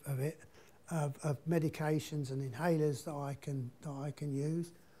amount of medications and inhalers that I can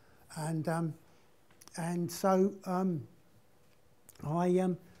use, and so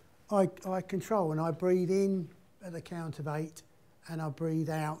I control, and I breathe in at the count of 8, and I breathe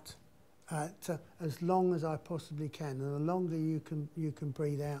out as long as I possibly can. And the longer you can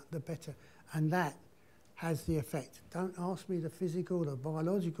breathe out, the better. And that has the effect. Don't ask me the physical, the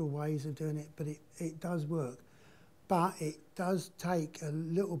biological ways of doing it, but it does work. But it does take a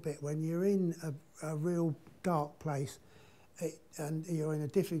little bit when you're in a real dark place and you're in a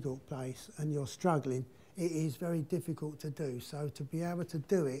difficult place and you're struggling. It is very difficult to do. So to be able to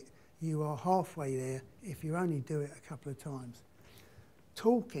do it, you are halfway there if you only do it a couple of times.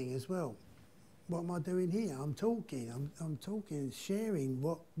 Talking as well. What am I doing here? I'm talking. I'm talking, sharing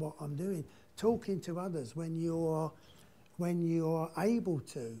what I'm doing. Talking to others when you're able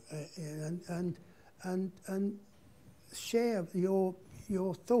to, and share your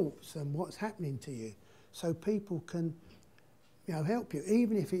thoughts and what's happening to you, so people can help you,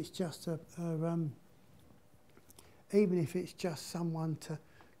 even if it's just someone to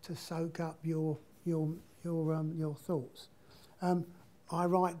soak up your thoughts. I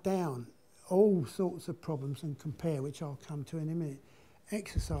write down all sorts of problems and compare, which I'll come to in a minute.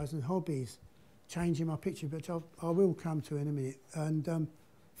 Exercise and hobbies, changing my picture, which I will come to in a minute, and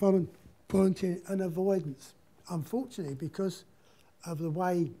volunteering and avoidance. Unfortunately, because of the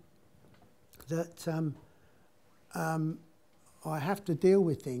way that I have to deal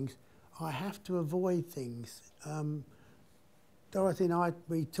with things, I have to avoid things. Dorothy and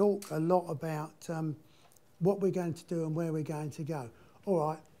we talk a lot about what we're going to do and where we're going to go. All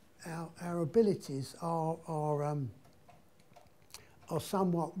right, our abilities are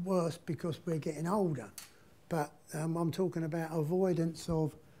somewhat worse because we're getting older, but I'm talking about avoidance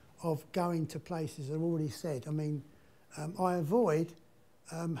of going to places. I've already said. I mean, I avoid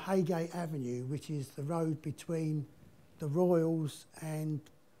Haygate Avenue, which is the road between the Royals and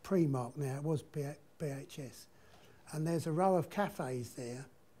Primark. Now it was BHS, and there's a row of cafes there,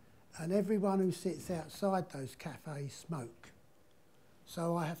 and everyone who sits outside those cafes smoke.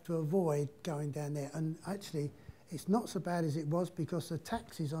 So I have to avoid going down there. And actually, it's not so bad as it was, because the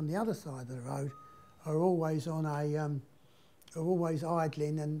taxis on the other side of the road are always on are always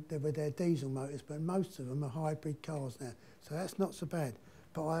idling, and with their diesel motors, but most of them are hybrid cars now. So that's not so bad.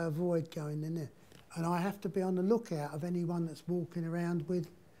 But I avoid going in there. And I have to be on the lookout of anyone that's walking around with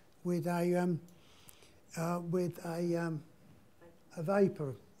with a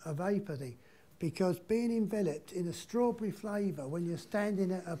vapor thing, because being enveloped in a strawberry flavour when you're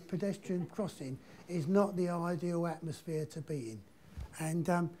standing at a pedestrian crossing is not the ideal atmosphere to be in, and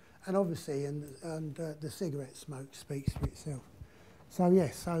obviously, the cigarette smoke speaks for itself. So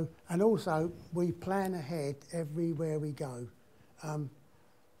yes, and also we plan ahead everywhere we go,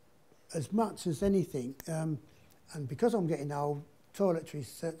 as much as anything. And because I'm getting old, toiletry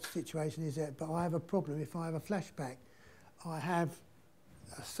situation is there, but I have a problem. If I have a flashback, I have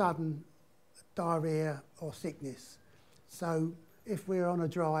a sudden diarrhea or sickness. So if we're on a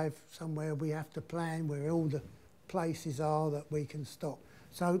drive somewhere, we have to plan where all the places are that we can stop.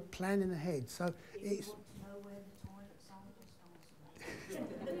 So planning ahead. So it's. You want to know where the toilet's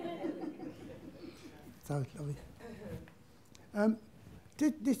on, So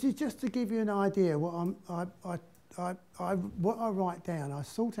this is just to give you an idea what what I write down. I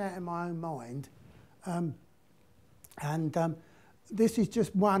sort out in my own mind, this is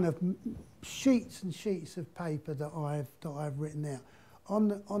just one of sheets and sheets of paper that I've written out. On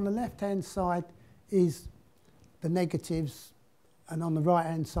the left-hand side is the negatives, and on the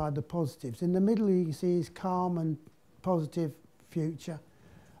right-hand side the positives. In the middle you can see is calm and positive future.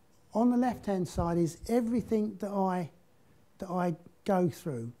 On the left-hand side is everything that I go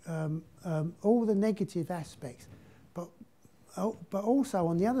through, all the negative aspects, but also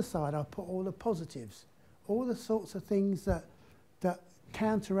on the other side I put all the positives, all the sorts of things that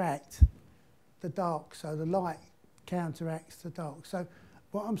counteract the dark, so the light counteracts the dark. So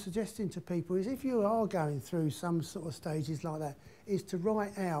what I'm suggesting to people is, if you are going through some sort of stages like that, is to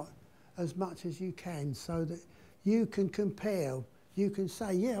write out as much as you can, so that you can compare. You can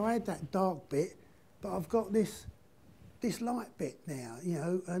say, yeah, I had that dark bit, but I've got this light bit now, you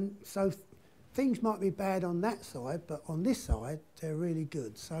know, and so things might be bad on that side, but on this side they're really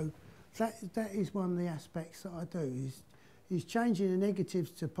good. So that is one of the aspects that I do, is changing the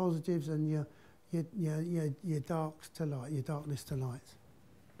negatives to positives and your darks to light, your darkness to light.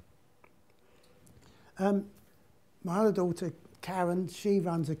 My other daughter, Karen, she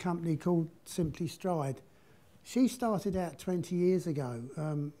runs a company called Simply Stride. She started out 20 years ago,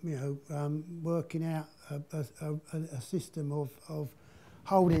 working out a system of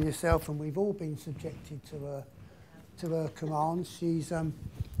holding yourself, and we've all been subjected to her commands. She's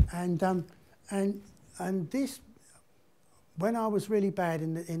and this, when I was really bad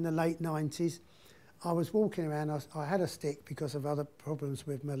in the late 90s, I was walking around. I had a stick because of other problems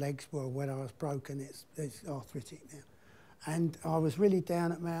with my legs. Well, when I was broken, it's arthritic now, and I was really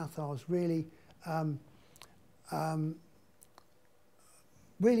down at mouth. I was really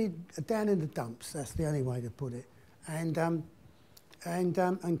really down in the dumps. That's the only way to put it. And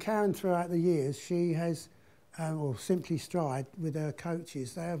Karen, throughout the years, she has, or Simply Stride with her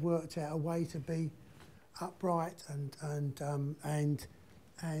coaches, they have worked out a way to be upright and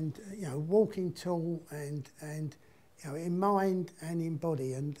you know, walking tall and you know, in mind and in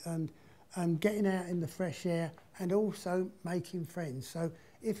body, and getting out in the fresh air, and also making friends. So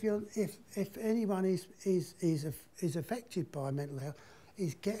if anyone is affected by mental health,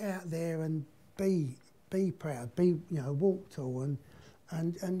 is get out there and be proud, walk tall,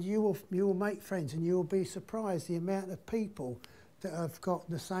 and you will make friends, and you will be surprised the amount of people that have got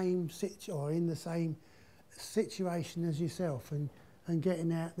the same or in the same situation as yourself, and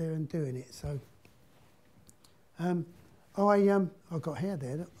getting out there and doing it. So I got hair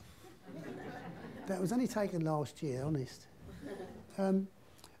there. Look. That was only taken last year, honest.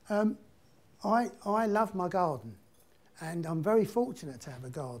 I love my garden, and I'm very fortunate to have a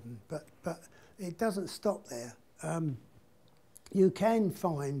garden, but it doesn't stop there. You can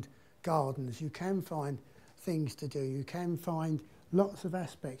find gardens, you can find things to do, you can find lots of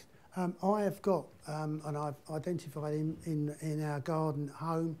aspects. I have got, and I've identified in our garden at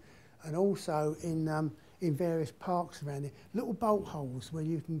home, and also in various parks around here, little bolt holes where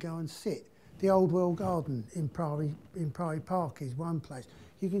you can go and sit. The Old World Garden in Priory Park is one place.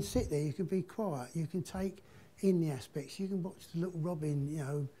 You can sit there, you can be quiet, you can take in the aspects, you can watch the little robin, you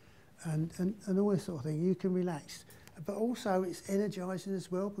know, and all this sort of thing. You can relax, but also it's energising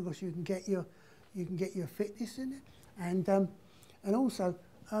as well, because you can get your fitness in it, and also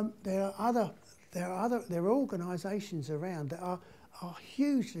there are organisations around that are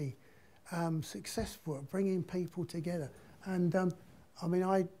hugely successful at bringing people together. And I mean,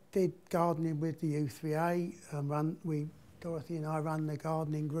 I did gardening with the U3A. Dorothy and I run the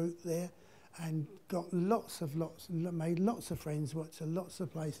gardening group there, and got made lots of friends, went to lots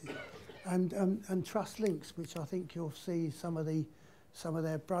of places, and Trust Links, which I think you'll see some of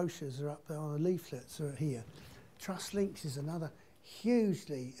their brochures are up there on the leaflets are here. Trust Links is another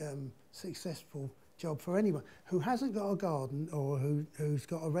hugely successful job for anyone who hasn't got a garden or who's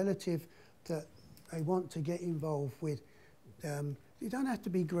got a relative that they want to get involved with. You don't have to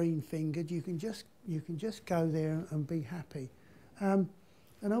be green-fingered. You can just go there and be happy. And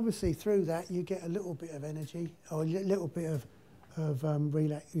obviously through that you get a little bit of energy or a little bit of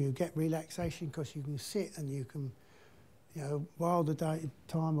you get relaxation because you can sit and you can, you know, while the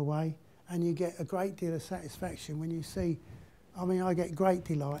time away, and you get a great deal of satisfaction when you see. I mean, I get great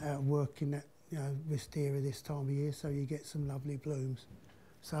delight out of working at, you know, wisteria this time of year, so you get some lovely blooms.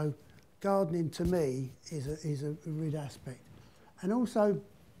 So gardening to me is a real aspect. And also,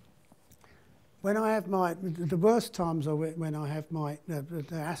 when I have the worst times are when I have the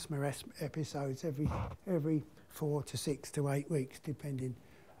asthma episodes every 4 to 6 to 8 weeks, depending.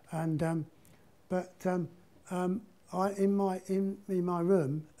 And in my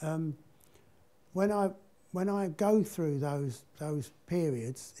room, when I go through those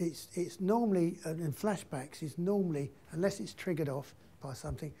periods, it's normally in flashbacks. It's normally, unless it's triggered off by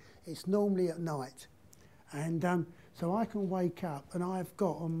something, it's normally at night, and so I can wake up and I've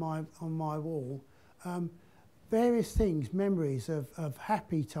got on my wall various things, memories of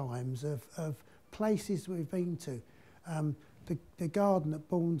happy times, of places we've been to. The garden at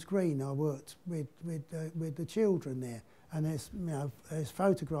Bourne's Green, I worked with the children there, and there's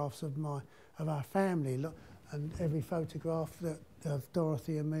photographs of our family, and every photograph of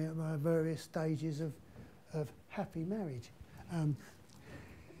Dorothy and me at my various stages of happy marriage.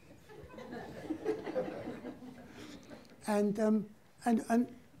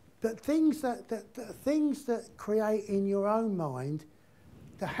 But things that create in your own mind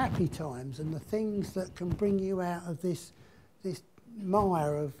the happy times and the things that can bring you out of this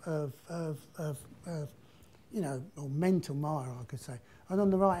mire of you know, or mental mire, I could say. And on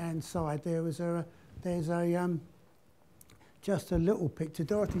the right hand side there's just a little picture.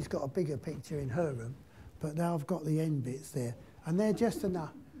 Dorothy's got a bigger picture in her room, but now I've got the end bits there, and they're just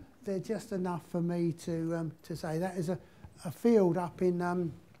enough. They're just enough for me to say that is a field up in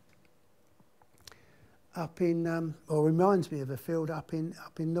or reminds me of a field up in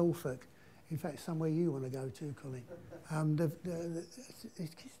Norfolk. In fact, somewhere you want to go to, Colin.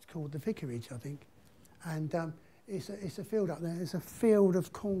 It's called the Vicarage, I think, and it's a field up there. It's a field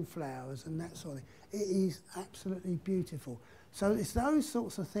of cornflowers and that sort of thing. It is absolutely beautiful. So it's those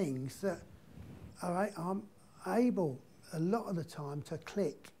sorts of things that I'm able a lot of the time to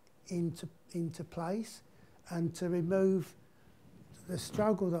click into place and to remove the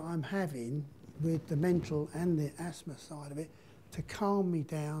struggle that I'm having with the mental and the asthma side of it, to calm me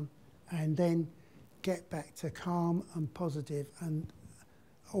down and then get back to calm and positive. And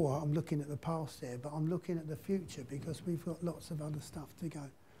I'm looking at the past there, but I'm looking at the future because we've got lots of other stuff to go.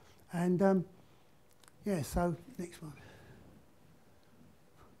 And yeah, so next one.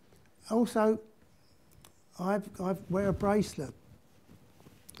 Also, I wear a bracelet,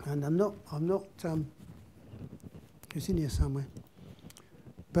 and I'm not it's in here somewhere,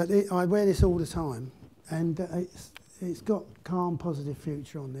 but I wear this all the time, and it's got calm, positive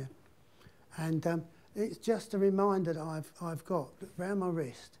future on there, and it's just a reminder that I've got around my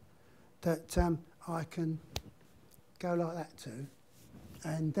wrist that I can go like that too,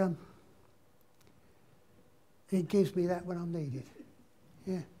 and it gives me that when I'm needed.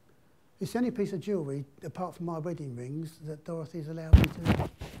 Yeah. It's the only piece of jewellery, apart from my wedding rings, that Dorothy's allowed me to.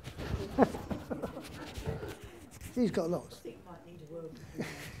 She's got lots. I think you might need a word.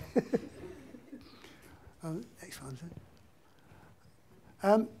 Next one,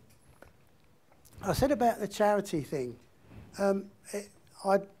 sir. I said about the charity thing.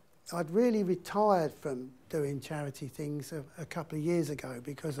 I'd really retired from doing charity things a couple of years ago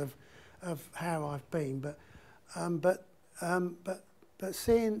because of how I've been, but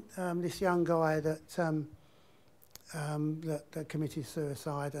seeing this young guy that committed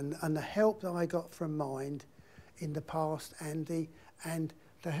suicide, and the help that I got from Mind in the past, and the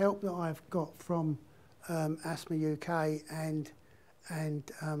help that I've got from Asthma UK and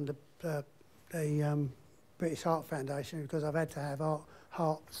the British Heart Foundation, because I've had to have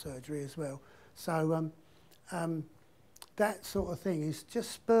heart surgery as well. So that sort of thing has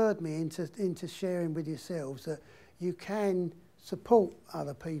just spurred me into sharing with yourselves that you can support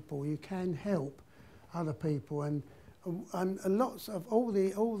other people, you can help other people, and lots of all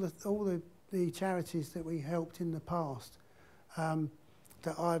the charities that we helped in the past,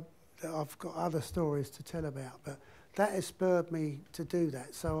 that I've got other stories to tell about, but that has spurred me to do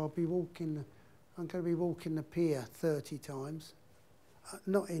that. So I'm going to be walking the pier 30 times,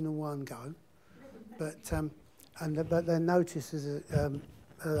 not in one go, but but the notices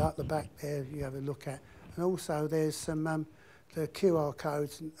are up the back there. You have a look at, and also there's some the QR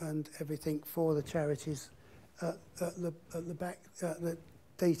codes and everything for the charities at the back, the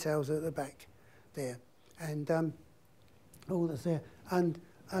details at the back there, and all that's there. And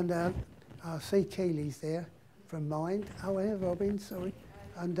I see Keely's there from Mind. Oh, yeah, Robin, sorry.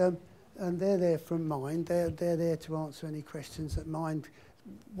 And they're there from Mind. They're there to answer any questions that Mind.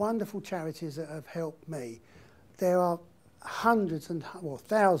 Wonderful charities that have helped me. There are hundreds and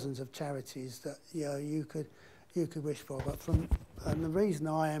thousands of charities that you could wish for, but the reason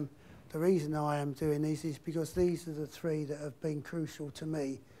I am doing these is because these are the three that have been crucial to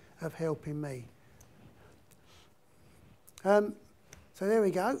me, of helping me. So there we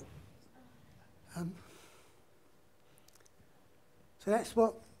go. So that's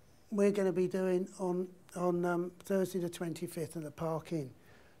what we're going to be doing on Thursday the 25th at the Park Inn.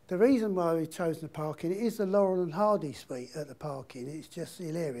 The reason why we've chosen the Park Inn, it is the Laurel and Hardy suite at the Park Inn. It's just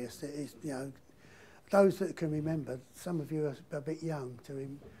hilarious. It is, those that can remember, some of you are a bit young to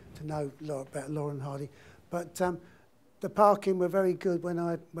know about Laurel and Hardy, but the Park Inn were very good when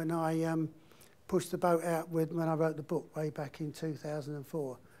I pushed the boat out when I wrote the book way back in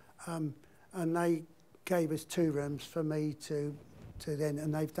 2004, and they gave us 2 rooms for me to then,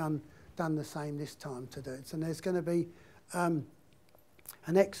 and they've done the same this time to do it. So there's going to be an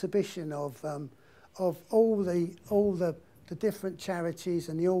exhibition of all the different charities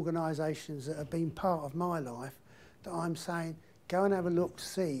and the organisations that have been part of my life, that I'm saying go and have a look,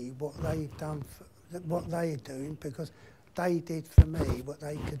 see what they've done, what they're doing, because they did for me what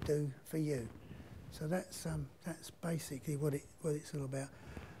they could do for you. So that's basically what it's all about.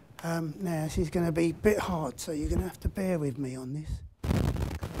 Now this is going to be a bit hard, so you're going to have to bear with me on this. I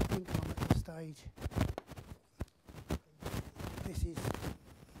think I'm at the stage.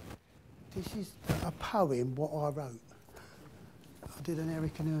 This is a poem what I wrote. I did an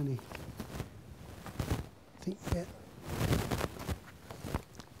Eric and Ernie. I think, yeah.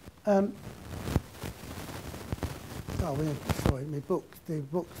 Sorry, my book. The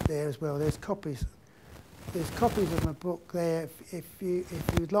book's there as well. There's copies. There's copies of my book there. If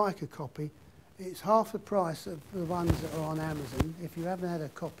you'd like a copy, it's half the price of the ones that are on Amazon. If you haven't had a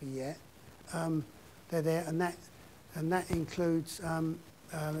copy yet, they're there, and that includes a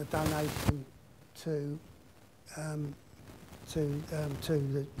donation to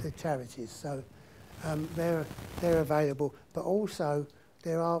the charities. So they're available, but also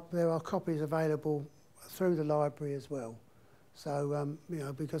there are copies available through the library as well. So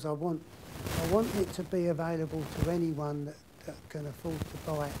because I want it to be available to anyone that can afford to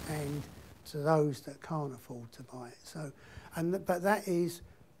buy it, and to those that can't afford to buy it. So, but that is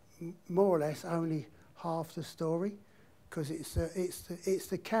more or less only half the story, because it's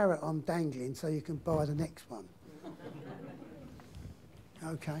the carrot I'm dangling, so you can buy the next one.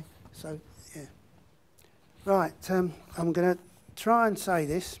 Okay, so yeah. Right, I'm going to try and say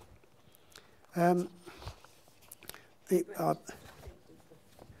this. Yeah.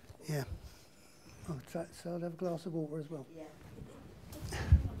 So I'll have a glass of water as well. Yeah.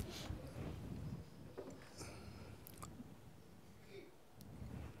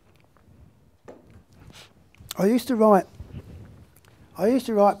 I used to write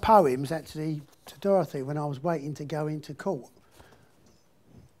poems actually to Dorothy when I was waiting to go into court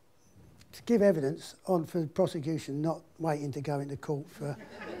to give evidence for the prosecution, not waiting to go into court for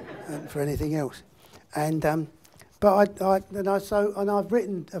anything else. And but I've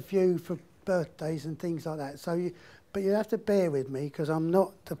written a few for birthdays and things like that. So but you have to bear with me, because I'm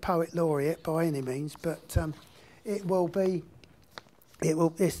not the poet laureate by any means. But it will be.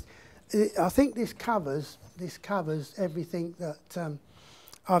 I think this covers everything that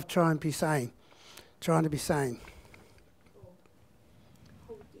I've trying to be saying. Hold it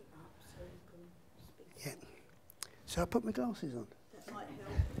up so you can speak. Yeah. So I put my glasses on. That might help.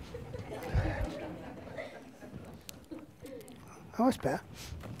 Oh, that's better.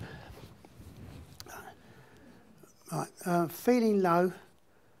 Right. Feeling low,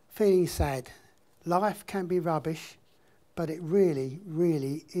 feeling sad. Life can be rubbish, but it really,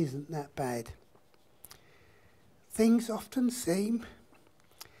 really isn't that bad. Things often seem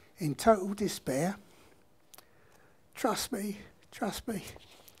in total despair. Trust me,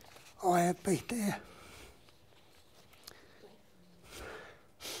 I have been there.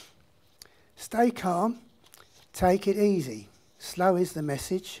 Stay calm, take it easy. Slow is the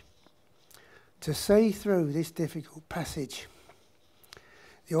message to see through this difficult passage.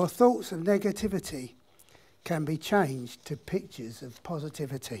 Your thoughts of negativity can be changed to pictures of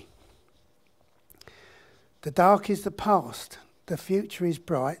positivity. The dark is the past, the future is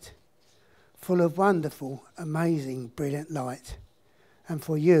bright, full of wonderful, amazing, brilliant light. And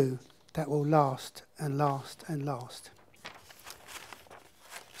for you, that will last and last and last.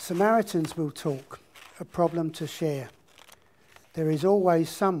 Samaritans will talk, a problem to share. There is always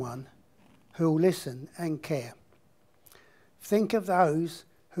someone who will listen and care. Think of those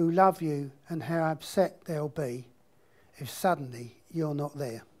who love you and how upset they'll be if suddenly you're not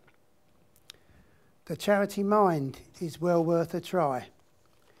there. The charity mind is well worth a try.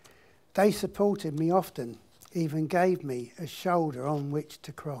 They supported me often, even gave me a shoulder on which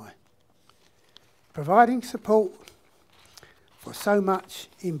to cry. Providing support for so much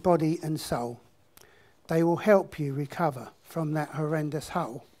in body and soul, they will help you recover from that horrendous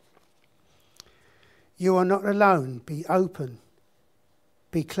hole. You are not alone. Be open,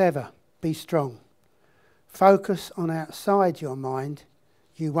 be clever, be strong. Focus on outside your mind,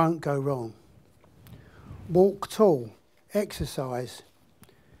 you won't go wrong. Walk tall, exercise,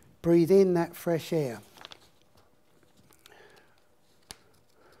 breathe in that fresh air.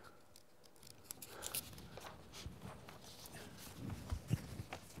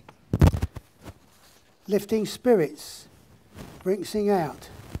 Lifting spirits, rinsing out,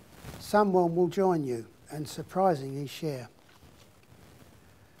 someone will join you and surprisingly share.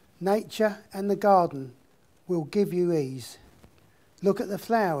 Nature and the garden will give you ease. Look at the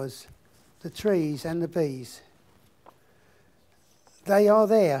flowers, the trees and the bees. They are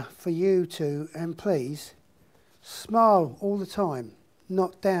there for you to, and please, smile all the time,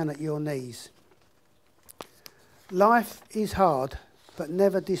 not down at your knees. Life is hard, but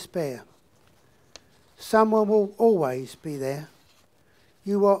never despair. Someone will always be there.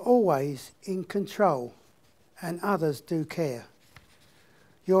 You are always in control, and others do care.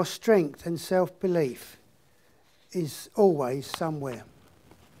 Your strength and self-belief is always somewhere.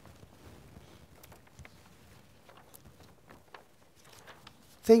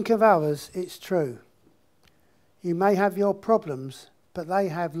 Think of others, it's true. You may have your problems, but they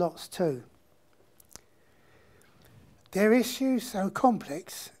have lots too. Their issues so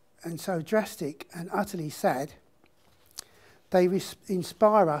complex and so drastic and utterly sad, they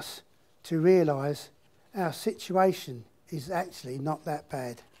inspire us to realise our situation is actually not that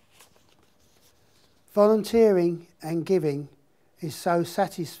bad. Volunteering and giving is so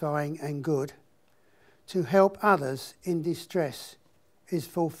satisfying and good. To help others in distress is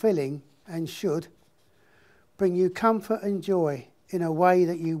fulfilling and should bring you comfort and joy in a way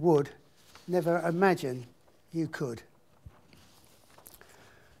that you would never imagine you could.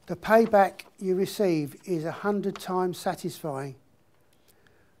 The payback you receive is 100 times satisfying.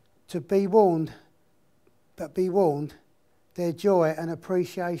 To be warned, but be warned, their joy and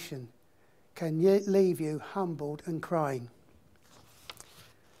appreciation can yet leave you humbled and crying.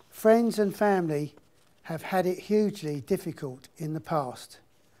 Friends and family have had it hugely difficult in the past,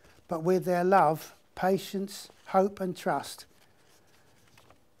 but with their love, patience, hope and trust,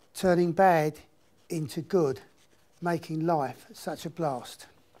 turning bad into good, making life such a blast.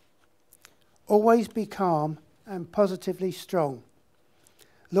 Always be calm and positively strong.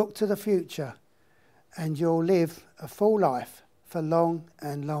 Look to the future and you'll live a full life for long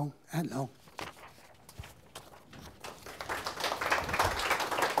and long and long.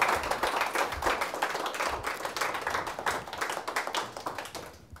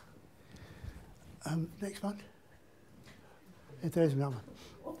 Next one. If there is another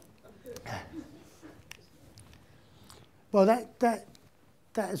one. Well, that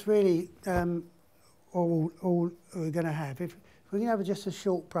is really all we're going to have. If we can have just a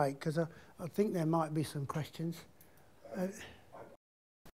short break, because I think there might be some questions.